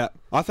somewhere. Yeah,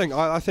 I think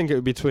it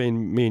would be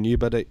between me and you,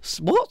 buddy.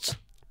 what?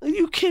 Are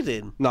you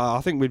kidding? No,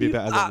 I think we'd be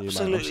better than you, mate. I'm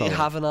absolutely sorry.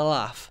 having a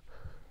laugh.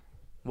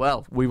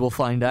 Well, we will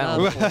find out.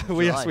 No.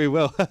 Yes, we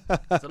will.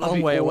 It's a long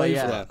be way all away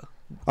over yet. that.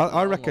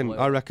 I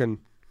way. reckon.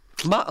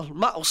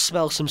 Matt will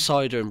smell some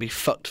cider and be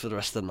fucked for the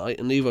rest of the night,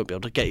 and he won't be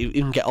able to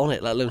even get on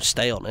it, let alone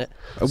stay on it.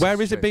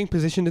 Where is true. it being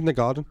positioned in the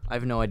garden? I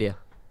have no idea.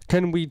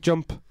 Can we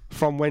jump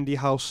from Wendy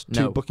House to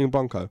No. Bucking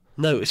Bronco?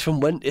 No, it's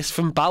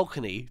from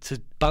balcony to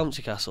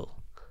bouncy castle.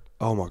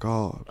 Oh my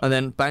God. And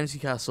then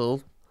bouncy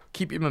castle,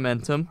 keep your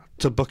momentum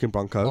To Bucking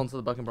Bronco. onto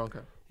the bucking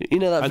bronco. You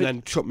know that? And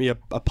then chuck me a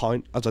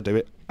pint as I do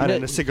it. And No.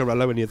 then a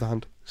cigarello in the other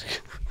hand.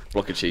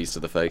 block of cheese to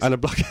the face. And a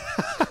block.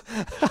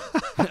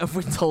 Have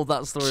we told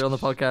that story on the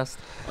podcast?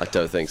 I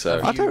don't think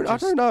so. I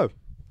don't know.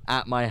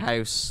 At my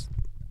house,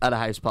 at a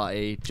house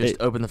party, just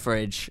open the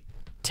fridge,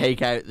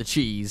 take out the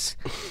cheese,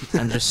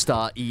 and just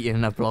start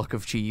eating a block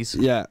of cheese.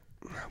 Yeah.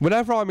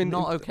 Whenever I'm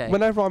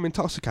Whenever I'm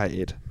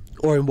intoxicated,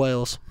 or in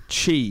Wales.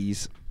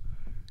 cheese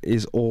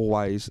is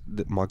always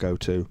my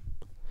go-to.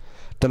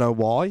 Don't know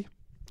why.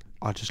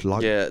 I just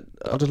like. Yeah,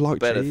 I just like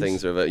better cheese.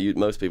 things are.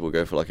 Most people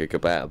go for like a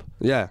kebab.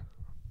 Yeah,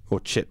 or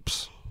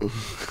chips,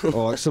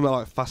 or like something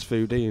like fast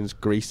foody and it's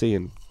greasy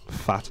and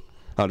fat.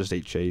 I'll just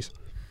eat cheese.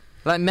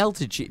 Like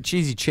melted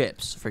cheesy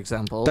chips, for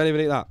example. Don't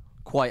even eat that.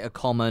 Quite a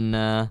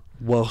common.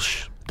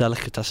 Welsh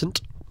delicatessen.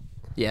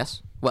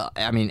 Yes. Well,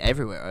 I mean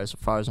everywhere as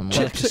far as I'm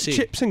aware.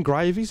 Chips and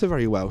gravy's a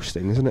very Welsh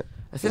thing, isn't it?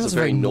 I think it's a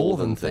very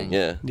northern thing.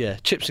 Yeah. Yeah,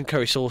 chips and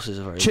curry sauces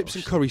are very Chips Welsh.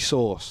 and curry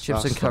sauce.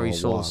 Chips and curry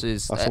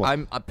sauces.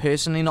 I'm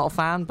personally not a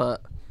fan,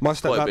 but My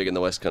Quite big in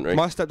the West Country.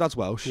 My stepdad's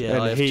Welsh. Yeah,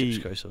 and I have chips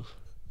and curry sauce.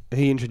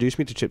 He introduced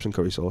me to chips and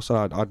curry sauce,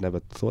 and I'd never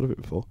thought of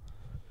it before.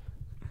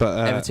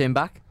 But Everton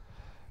back.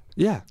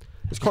 yeah,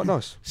 it's quite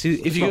nice.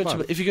 See, if you not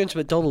go into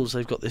McDonald's,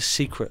 they've got this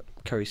secret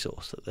curry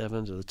sauce that they have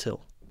under the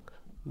till.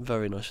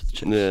 Very nice with the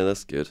chips. Yeah,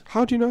 that's good.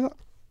 How do you know that?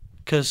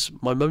 Because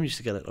my mum used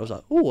to get it. I was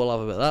like, oh, I'll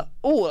have a bit of that.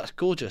 Oh, that's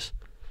gorgeous.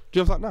 Do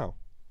you have that now?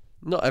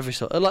 Not every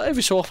so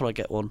often I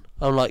get one.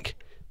 I'm like,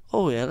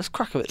 oh yeah, let's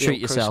crack a bit of the Treat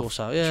old yourself. curry sauce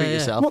out. Yeah, Treat yeah.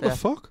 yourself. What yeah. the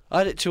fuck? I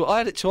had it too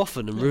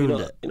often and ruined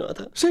it. You know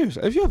what?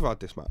 Seriously, have you ever had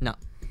this, Matt? No.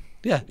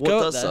 Yeah, What go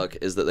up does there. suck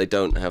is that they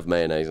don't have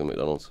mayonnaise on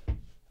McDonald's.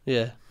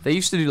 Yeah. They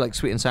used to do like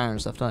sweet and sour and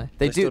stuff, don't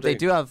they? They still They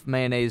do. do have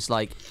mayonnaise,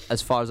 like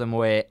as far as I'm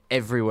aware,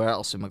 everywhere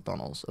else in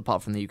McDonald's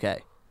apart from the UK.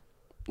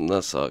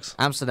 That sucks.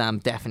 Amsterdam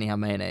definitely have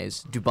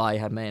mayonnaise. Dubai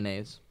had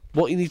mayonnaise.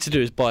 What you need to do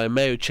is buy a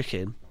mayo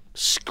chicken,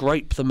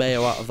 scrape the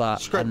mayo out of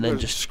that, and then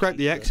just scrape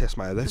the excess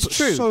mayo. They It's put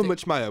true. so They-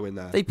 much mayo in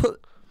there, They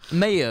put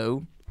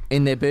mayo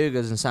in their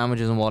burgers and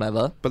sandwiches and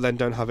whatever. but then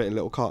don't have it in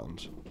little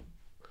cartons.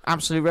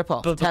 Absolute rip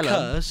off. But Tell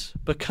 'em.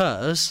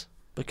 because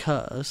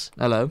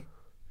Hello.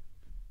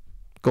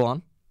 Go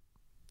on.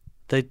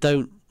 they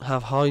don't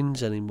have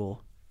Heinz anymore,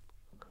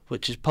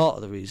 which is part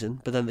of the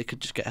reason. But then they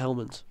could just get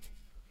Hellmann's.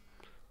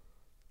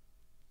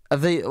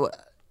 Have they?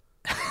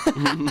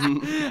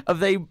 Have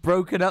they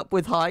broken up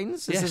with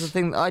Heinz? This is Yes. a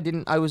thing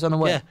that I was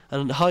unaware. Yeah,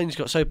 and Heinz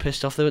got so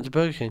pissed off they went to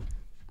Burger King.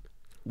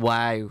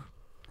 Wow.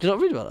 Did you not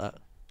read about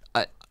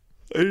that?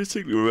 I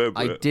distinctly remember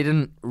I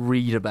didn't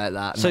read about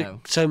that. No.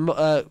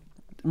 So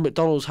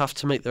McDonald's have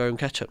to make their own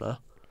ketchup now.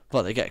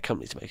 Well, they get a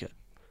company to make it.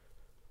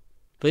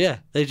 But yeah,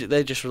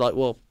 they just were like,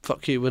 well,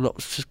 fuck you, we're not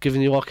just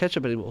giving you our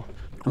ketchup anymore.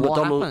 And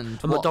What happened?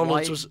 And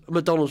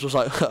McDonald's was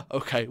like,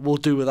 okay, we'll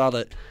do without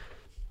it.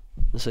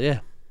 And so yeah.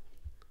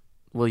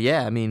 Well,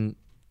 yeah. I mean,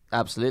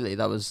 absolutely.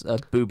 That was a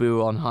boo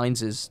boo on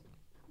Heinz's.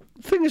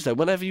 The thing is though,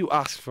 whenever you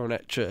ask for an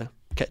extra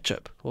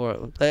ketchup,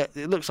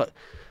 it looks like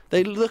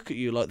they look at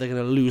you like they're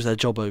going to lose their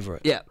job over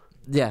it. Yeah.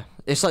 Yeah.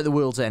 It's like the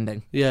world's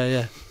ending. Yeah,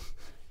 yeah.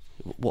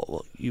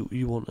 What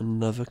you want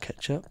another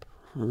ketchup?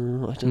 I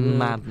don't know.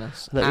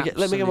 Madness. Let me get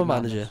my Absolute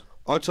manager. madness.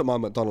 I took my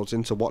McDonald's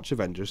in to watch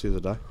Avengers the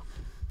other day.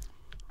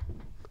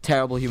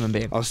 Terrible human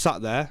being. I was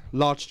sat there,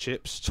 large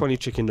chips, 20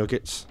 chicken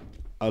nuggets,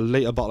 a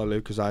litre bottle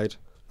of Lucozade,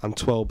 and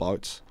 12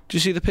 bites. Do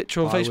you see the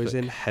picture on I Facebook? was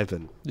in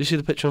heaven. Do you see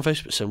the picture on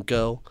Facebook? Some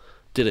girl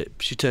did it.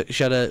 She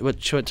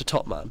went to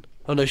Top Man.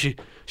 Oh no,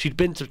 she'd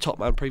been to Top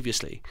Man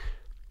previously.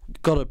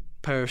 Got a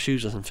pair of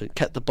shoes or something.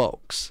 Kept the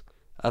box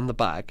and the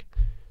bag.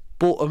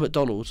 Bought a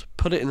McDonald's.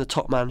 Put it in the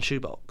Top Man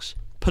shoebox.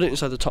 Put it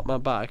inside the Top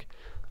Man bag,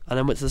 and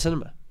then went to the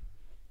cinema.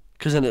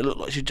 Because then it looked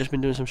like she'd just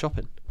been doing some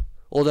shopping.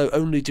 Although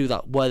only do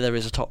that where there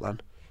is a Top Man.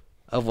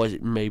 Otherwise,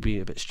 it may be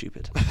a bit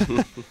stupid.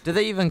 Do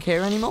they even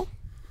care anymore?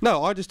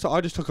 No, I just took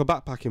a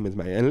backpack in with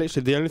me, and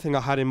literally the only thing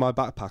I had in my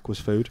backpack was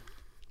food,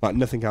 like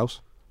nothing else.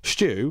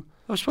 Stu,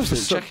 I was supposed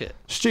to check it.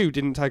 Stu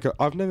didn't take a.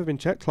 I've never been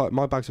checked. Like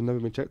my bags have never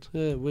been checked.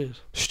 Yeah, weird.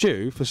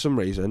 Stu, for some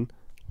reason,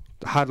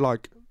 had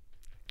like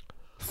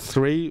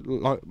 3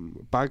 like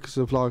bags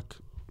of like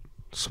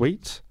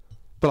sweets,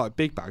 but like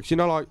big bags. You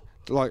know,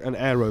 like an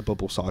aero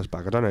bubble size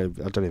bag. I don't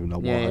even know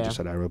why Yeah, I yeah. just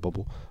said aero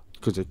bubble.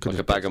 Because it could Like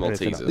a bag of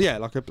Maltesers. Yeah,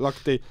 like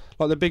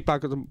the big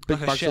bag of the big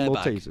Like a bags of share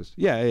bag. Maltesers.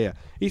 Yeah.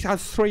 He's had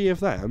 3 of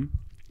them,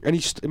 and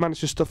he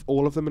managed to stuff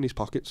all of them in his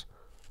pockets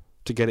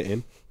to get it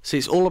in. See,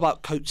 it's all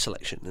about coat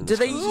selection. In Do this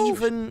they kind of situation.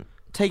 even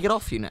take it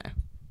off you now?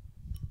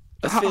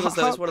 I feel as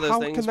though it's one of those how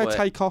things can they where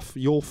take off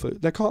your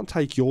food? They can't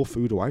take your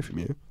food away from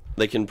you.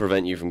 they can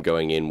prevent you from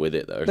going in with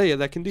it, though. They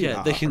can do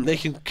Yeah, that. they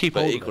can keep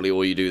But hold equally,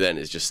 all you do then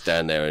is just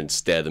stand there and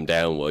stare them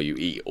down while you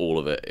eat all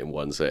of it in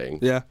one sitting.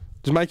 Yeah,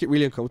 just make it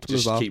really uncomfortable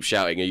Just as well. keep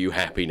shouting, "Are you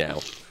happy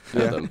now?"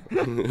 Yeah. At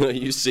them.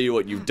 You see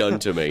what you've done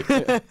to me.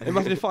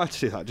 Imagine if I had to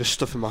do that, just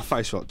stuff in my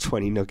face with like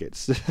 20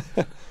 nuggets.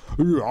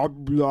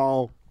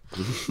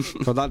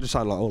 Well, that just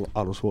sounded like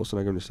Arnold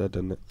Schwarzenegger instead,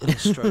 didn't it? a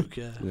stroke.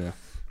 Yeah. Yeah.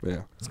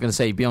 I was going to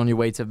say, be on your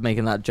way to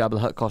making that Jabba the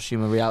Hutt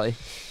costume a reality.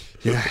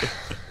 Yeah.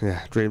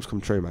 Dreams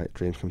come true, mate.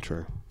 Dreams come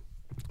true.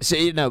 So,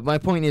 my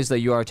point is that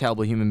you are a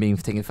terrible human being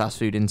for taking fast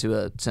food into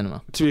a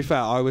cinema. To be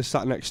fair, I was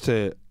sat next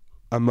to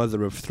a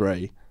mother of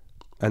 3,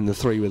 and the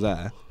 3 were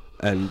there,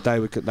 and they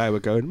were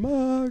going,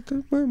 Mark,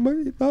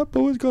 that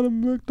boy's got a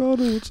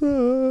McDonald's.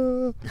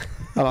 And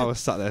I was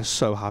sat there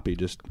so happy,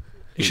 just.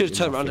 You should have eating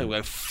turned my around and food.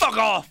 go, "Fuck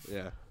off!"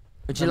 Yeah.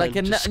 Would you And like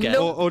then a just scared.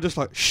 no? Or just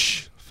like,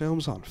 shh,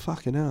 film's on.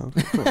 Fucking hell.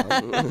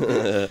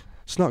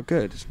 It's not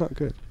good. It's not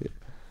good. Yeah.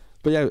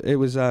 But yeah, it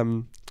was.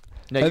 No,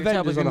 you're a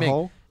terrible Avengers on human a being.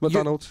 whole.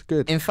 McDonald's,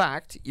 good. In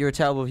fact, you're a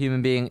terrible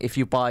human being if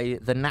you buy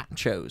the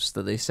nachos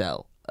that they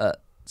sell at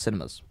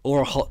cinemas.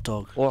 Or a hot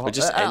dog. Or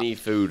just any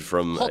food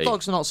from hot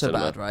dogs are not so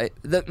cinema. bad,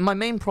 right? My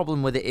main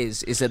problem with it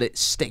is that it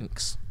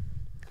stinks.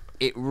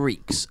 It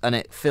reeks and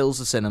it fills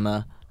the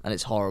cinema and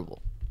it's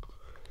horrible.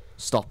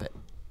 Stop it.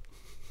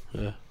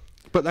 Yeah.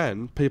 But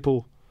then,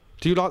 people...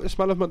 Do you like the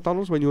smell of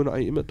McDonald's when you're not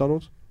eating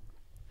McDonald's?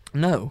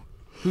 No.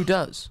 Who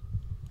does?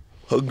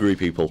 Hungry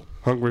people.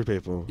 Hungry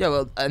people. Yeah,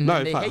 well, and No, then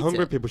in they fact, hate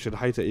hungry it. people should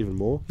hate it even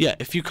more. Yeah,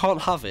 if you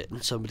can't have it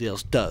and somebody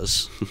else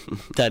does,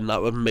 then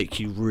that would make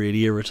you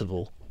really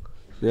irritable.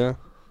 Yeah.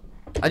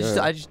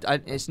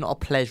 It's not a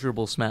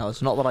pleasurable smell.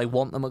 It's not that I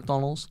want the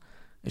McDonald's.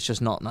 It's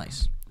just not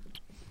nice.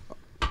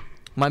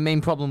 My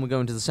main problem with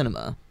going to the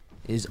cinema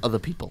is other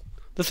people.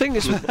 The thing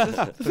is, with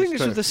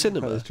the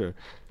cinema. That's true.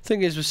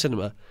 Thing is with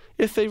cinema,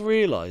 if they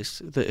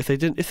realised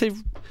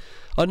that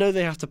I know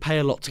they have to pay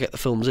a lot to get the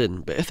films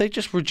in, but if they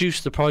just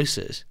reduce the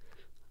prices,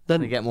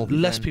 then They get more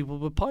people less in. people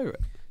would pirate.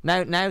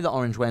 Now that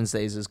Orange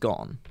Wednesdays is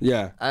gone,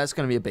 Yeah. that's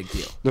going to be a big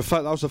deal.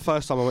 That was the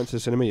first time I went to the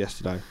cinema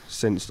yesterday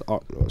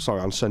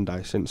on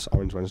Sunday since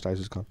Orange Wednesdays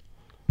has gone.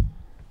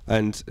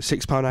 And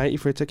 £6.80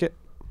 for a ticket.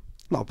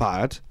 Not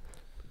bad,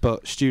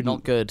 but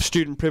Not good.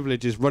 Student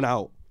privileges run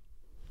out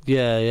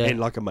Yeah. in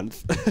like a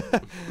month.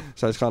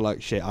 So it's kind of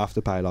like shit. I have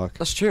to pay like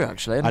That's true,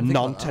 actually. I a didn't think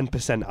about that.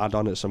 non-10%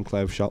 add-on at some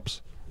clothes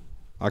shops.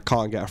 I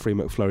can't get a free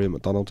McFlurry at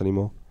McDonald's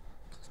anymore.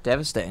 It's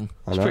devastating.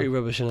 I It's know. pretty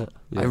rubbish, isn't it?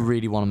 Yeah. I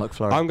really want a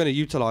McFlurry. I'm going to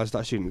utilise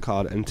that student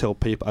card until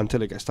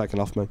it gets taken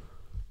off me.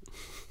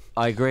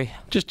 I agree.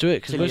 Just do it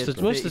because Till you most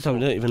get of the time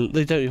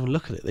they don't even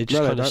look at it. They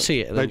just kind of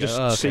see it. And They then just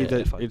go, oh, see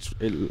okay, that fine.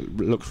 it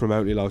looks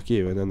remotely like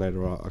you, and then they're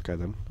right. Okay,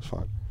 then it's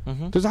fine.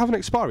 Does it have an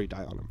expiry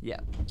date on them? Yeah.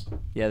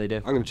 Yeah, they do.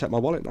 I'm going to check my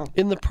wallet now.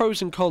 In the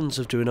pros and cons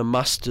of doing a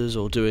master's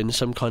or doing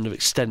some kind of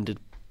extended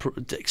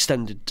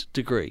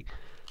degree,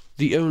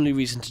 the only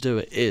reason to do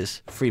it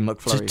is Free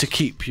McFlurries. to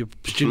keep your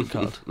student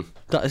card.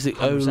 That is the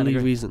 100% only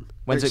agree. reason.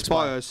 When's It it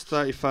expire?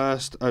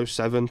 expires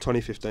 31st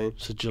 2015.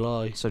 So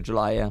July. So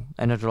July, yeah.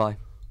 End of July.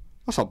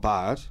 That's not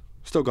bad.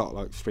 Still got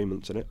like 3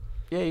 months in it.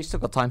 Yeah, you still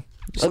got time.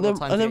 You still And then, got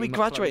time and to then get we your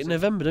graduate in McFlurries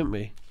November, don't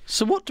we?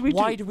 So what do we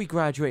Why do? do we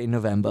graduate in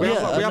November? We, Yeah,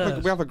 have, I know.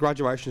 we have a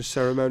graduation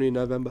ceremony in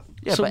November.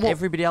 Yeah, So but what-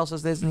 everybody else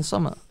has theirs in the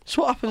summer.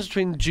 So what happens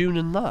between June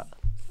and that?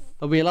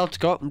 Are we allowed to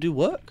go out and do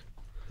work?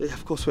 Yeah,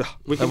 of course we are.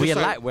 We Are can, we just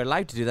say, allowed? We're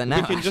allowed to do that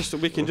now.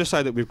 we can just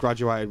say that we've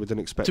graduated with an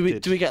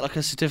expected. Do we get like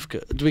a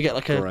certificate? Do we get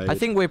like a? grade. I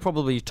think we're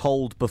probably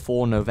told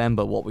before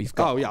November what we've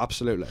got. Oh yeah,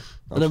 absolutely.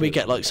 And then we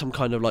get like some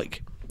kind of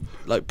like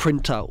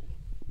printout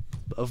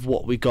of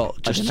what we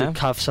got, just to dunno.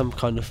 have some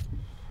kind of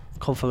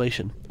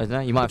confirmation. I don't know.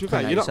 You might have To to be fair,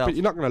 print it yourself.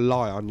 you're not going to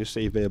lie on your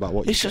CV about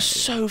what. It's you just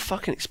get. so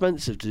fucking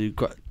expensive to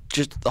do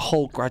just the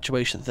whole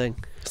graduation thing.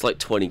 It's like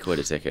 20 quid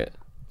a ticket.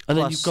 And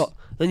Plus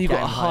then you've got to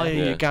gown hire. hire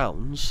your Yeah.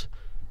 gowns.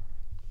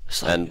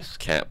 It's like, And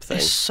cap thing.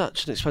 it's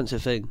such an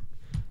expensive thing.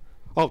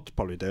 I'll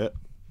probably do it.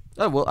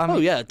 Oh well. I mean, Oh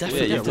yeah, Yeah,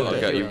 definitely. you've got to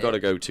go. Yeah. You've got to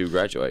go to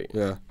graduate.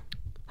 Yeah.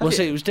 Well, you-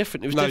 see, it was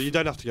different. It was No, different. you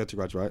don't have to go to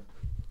graduate.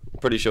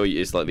 Pretty sure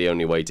it's like the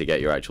only way to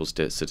get your actual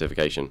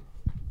certification.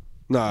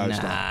 No, it's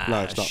Nah, not.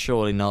 No, it's not.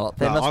 surely not.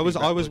 There No, must I be was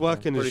records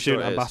working as a Pretty sure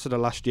student it is. ambassador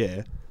last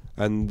year,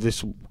 and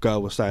this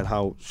girl was saying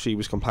how she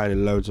was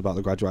complaining loads about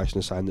the graduation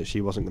and saying that she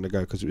wasn't going to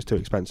go because it was too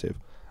expensive,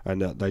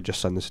 and they just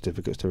send the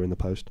certificates to her in the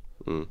post.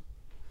 Mm.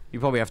 You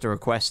probably have to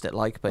request it,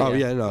 like. But Oh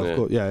yeah, no, Yeah. of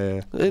course,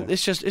 yeah.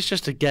 It's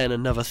just again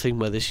another thing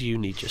where this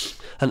uni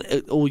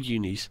all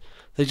unis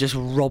they just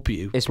rob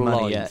you. It's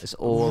blind. money, yeah, it's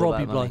all rob about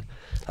you money. blind.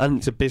 And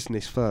It's a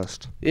business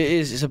first.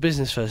 it's a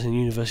business first and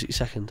university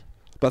second.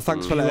 But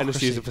thanks for letting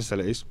us use the Bureaucracy.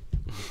 facilities.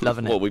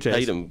 Loving it. Well, we Cheers.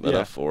 paid them Yeah.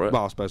 enough for it.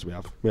 Well, I suppose we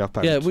have. We have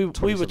paid. Yeah, them we were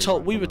 27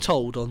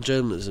 told grand. on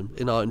journalism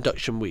in our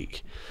induction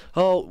week.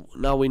 Oh,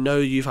 now we know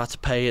you've had to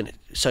pay and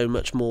so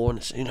much more, and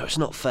it's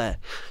not fair.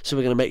 So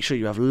we're going to make sure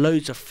you have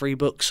loads of free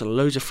books and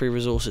loads of free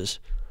resources.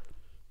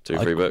 Two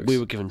free books. We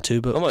were given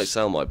 2 books. I might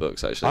sell my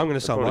books actually. I'm gonna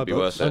It'd sell probably my be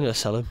books. worth I'm it. going to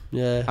sell them.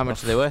 Yeah. How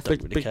much are they worth? Don't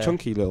Big, really big care.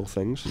 chunky little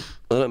things. I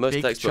don't know, most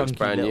Big, textbooks chunky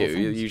brand new. little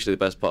You're things. usually the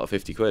best part of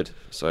 50 quid.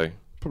 So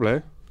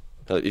Probably.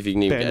 if you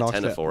can even Bit get of a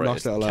tenner for it, nice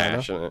it's little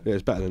cash, earner. isn't Yeah,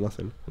 it's better than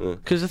nothing.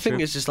 it? Because the thing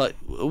is just like,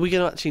 are we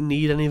going to actually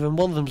need any of them?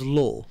 One of them's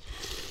law,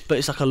 but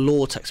it's like a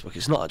law textbook.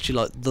 It's not actually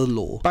like the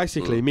law.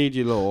 Basically,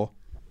 media law.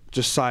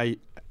 Just say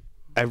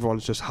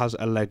everyone's just has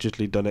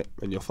allegedly done it,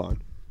 and you're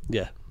fine.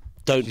 Yeah.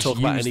 Don't Just talk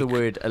about use any. the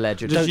word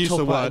allegedly. Just Don't use talk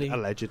the about word any-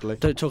 allegedly.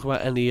 Don't talk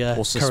about any or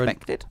current.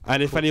 suspected.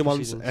 And if court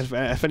anyone's proceedings.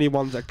 if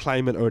anyone's a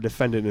claimant or a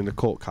defendant in a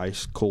court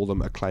case, call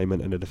them a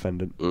claimant and a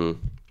defendant.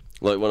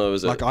 Like when I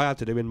was Like at, I had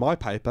to do in my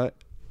paper,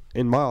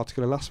 in my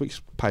article in last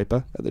week's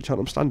paper at the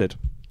Cheltenham Standard,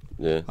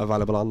 yeah.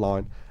 available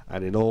online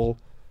and in all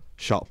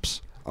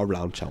shops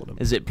around Cheltenham.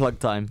 Is it plug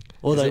time?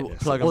 Although, Is it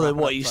plug and although wrap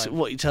it what up he time?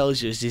 what he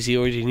tells you is he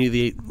already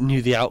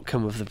knew the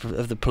outcome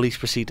of the police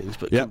proceedings,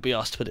 but Yep. couldn't be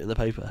asked to put it in the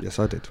paper. Yes,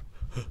 I did.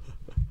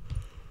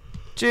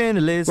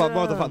 Journalism.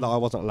 Well, by the fact that I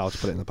wasn't allowed to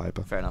put it in the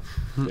paper. Fair enough.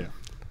 Yeah.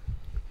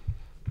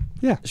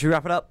 Yeah. Should we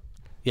wrap it up?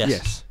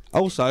 Yes.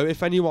 Also,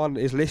 if anyone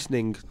is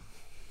listening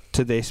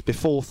to this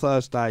before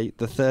Thursday,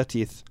 the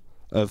 30th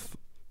of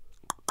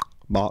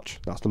March,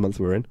 that's the month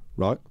we're in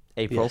right?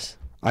 April. Yes.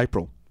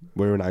 April.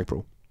 We're in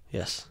April.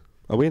 Yes.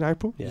 Are we in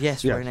April?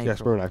 Yes, we're in April.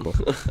 Yes, we're in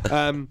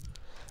April.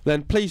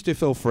 Then please do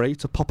feel free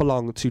to pop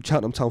along to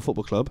Cheltenham Town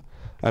Football Club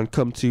and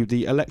come to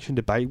the election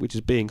debate, which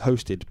is being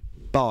hosted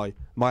by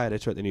my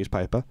editor at the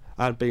newspaper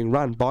and being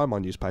run by my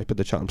newspaper,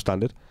 the Cheltenham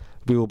Standard.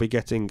 We will be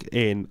getting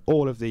in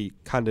all of the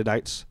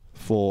candidates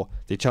for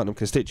the Cheltenham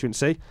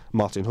constituency.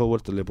 Martin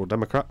Horwood, the Liberal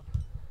Democrat.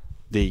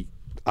 The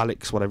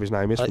Alex, whatever his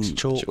name is. Alex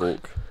Chalk.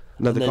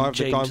 No, and then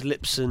James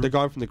Lipson. The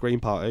guy from the Green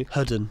Party.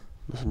 Hudden.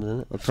 I can't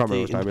remember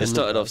his name. It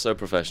started off so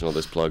professional,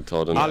 this plug,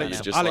 Todd, and Alex-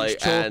 it's just Alex like,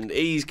 Chalk. and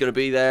he's going to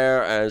be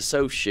there, and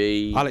so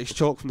she. Alex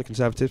Chalk from the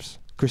Conservatives.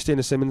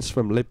 Christina Simmons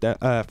from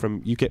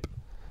from UKIP.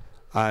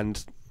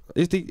 And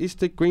is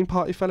the Green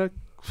Party fellow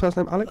first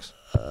name Alex?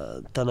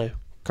 Don't know.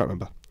 Can't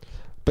remember.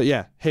 But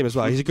yeah, him as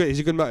well. He's a good.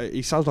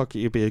 He sounds like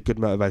he'd be a good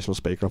motivational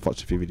speaker. I've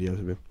watched a few videos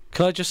of him.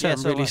 Can I just say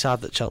I'm really like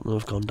sad that Cheltenham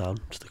have gone down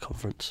to the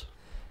conference.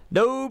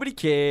 Nobody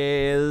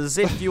cares.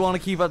 If you want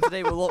to keep up to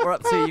date with what we're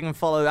up to, you can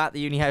follow at the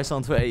Uni House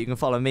on Twitter. You can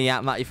follow me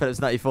at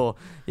MattyPhillips94.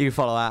 You can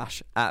follow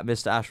Ash at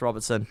Mr. Ash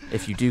Robertson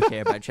if you do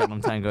care about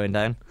Cheltenham Town going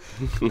down.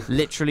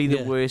 Literally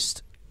the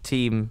worst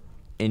team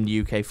in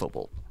UK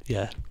football.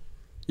 Yeah.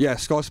 Yeah,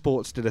 Sky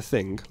Sports did a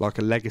thing, like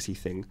a legacy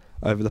thing,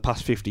 over the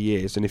past 50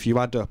 years. And if you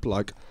add up,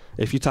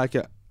 if you take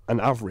an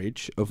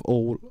average of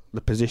all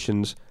the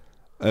positions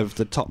of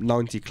the top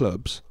 90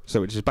 clubs,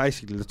 so which is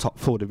basically the top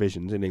 4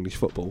 divisions in English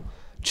football,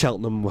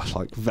 Cheltenham were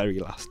very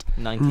last.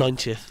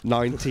 90th.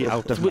 90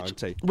 out of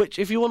 90. Which,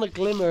 if you want a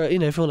glimmer,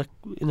 if you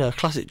want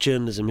classic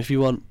journalism, if you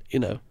want,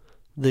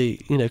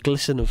 the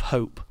glisten of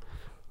hope,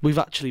 we've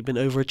actually been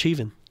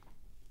overachieving.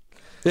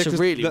 Yeah, so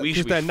really, we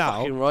should be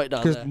fucking right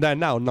down there. Because they're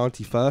now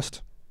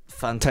 91st,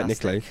 Fantastic.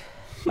 technically.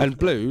 And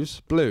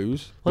Blues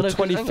were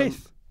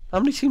 25th. How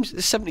many teams?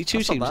 There's 72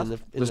 That's not teams bad. in the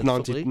There's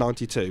Football League.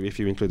 92 if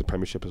you include the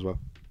Premiership as well.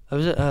 Oh,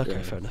 is it? Okay,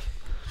 Yeah. fair enough.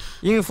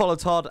 You can follow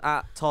Todd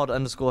at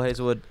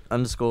Todd_Hazelwood_.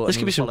 There's going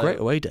to be some great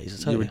away days,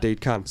 I tell You you. indeed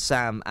can.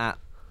 Sam at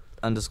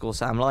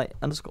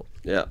 _SamLight_.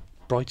 Yeah.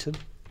 Brighton,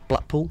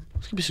 Blackpool.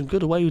 There's going to be some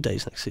good away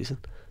days next season.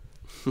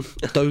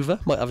 Dover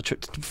might have a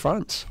trip to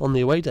France on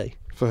the away day.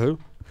 For who?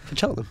 For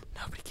Cheltenham.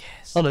 Nobody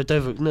cares. Oh no,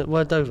 Dover. No,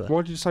 where Dover?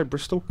 Why did you say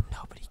Bristol?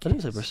 Nobody I cares.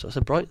 didn't say Bristol. I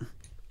said Brighton.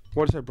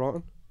 Why did you say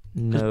Brighton?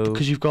 No.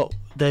 Because you've got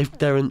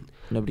they're in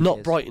Nobody not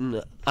cares.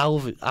 Brighton,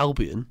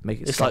 Albion.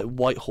 Make it It's stop. like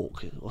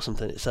Whitehawk or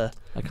something. It's I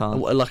can't.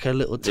 like a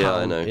little town. Yeah,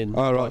 I know. In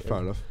Oh, right, Brighton. fair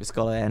enough. It's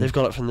got to end. They've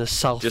got it from the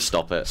south. Just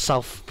stop it.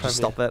 South Premier. Just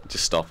stop it.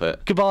 Just stop it.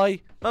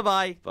 Goodbye.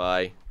 Bye-bye.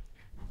 Bye.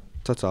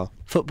 Ta-ta.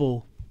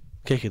 Football.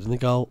 Kick it in the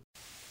goal.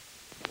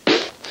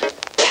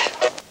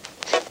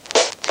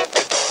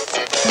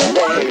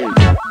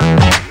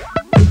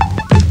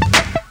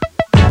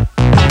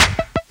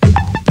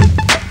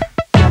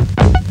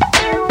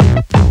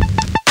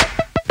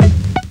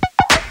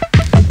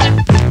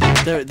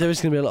 There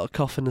is going to be a lot of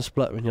coughing and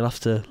spluttering. You'll have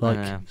to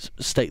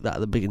state that at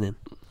the beginning.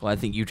 Well, I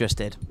think you just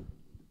did.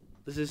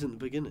 This isn't the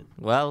beginning.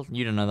 Well,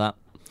 you don't know that.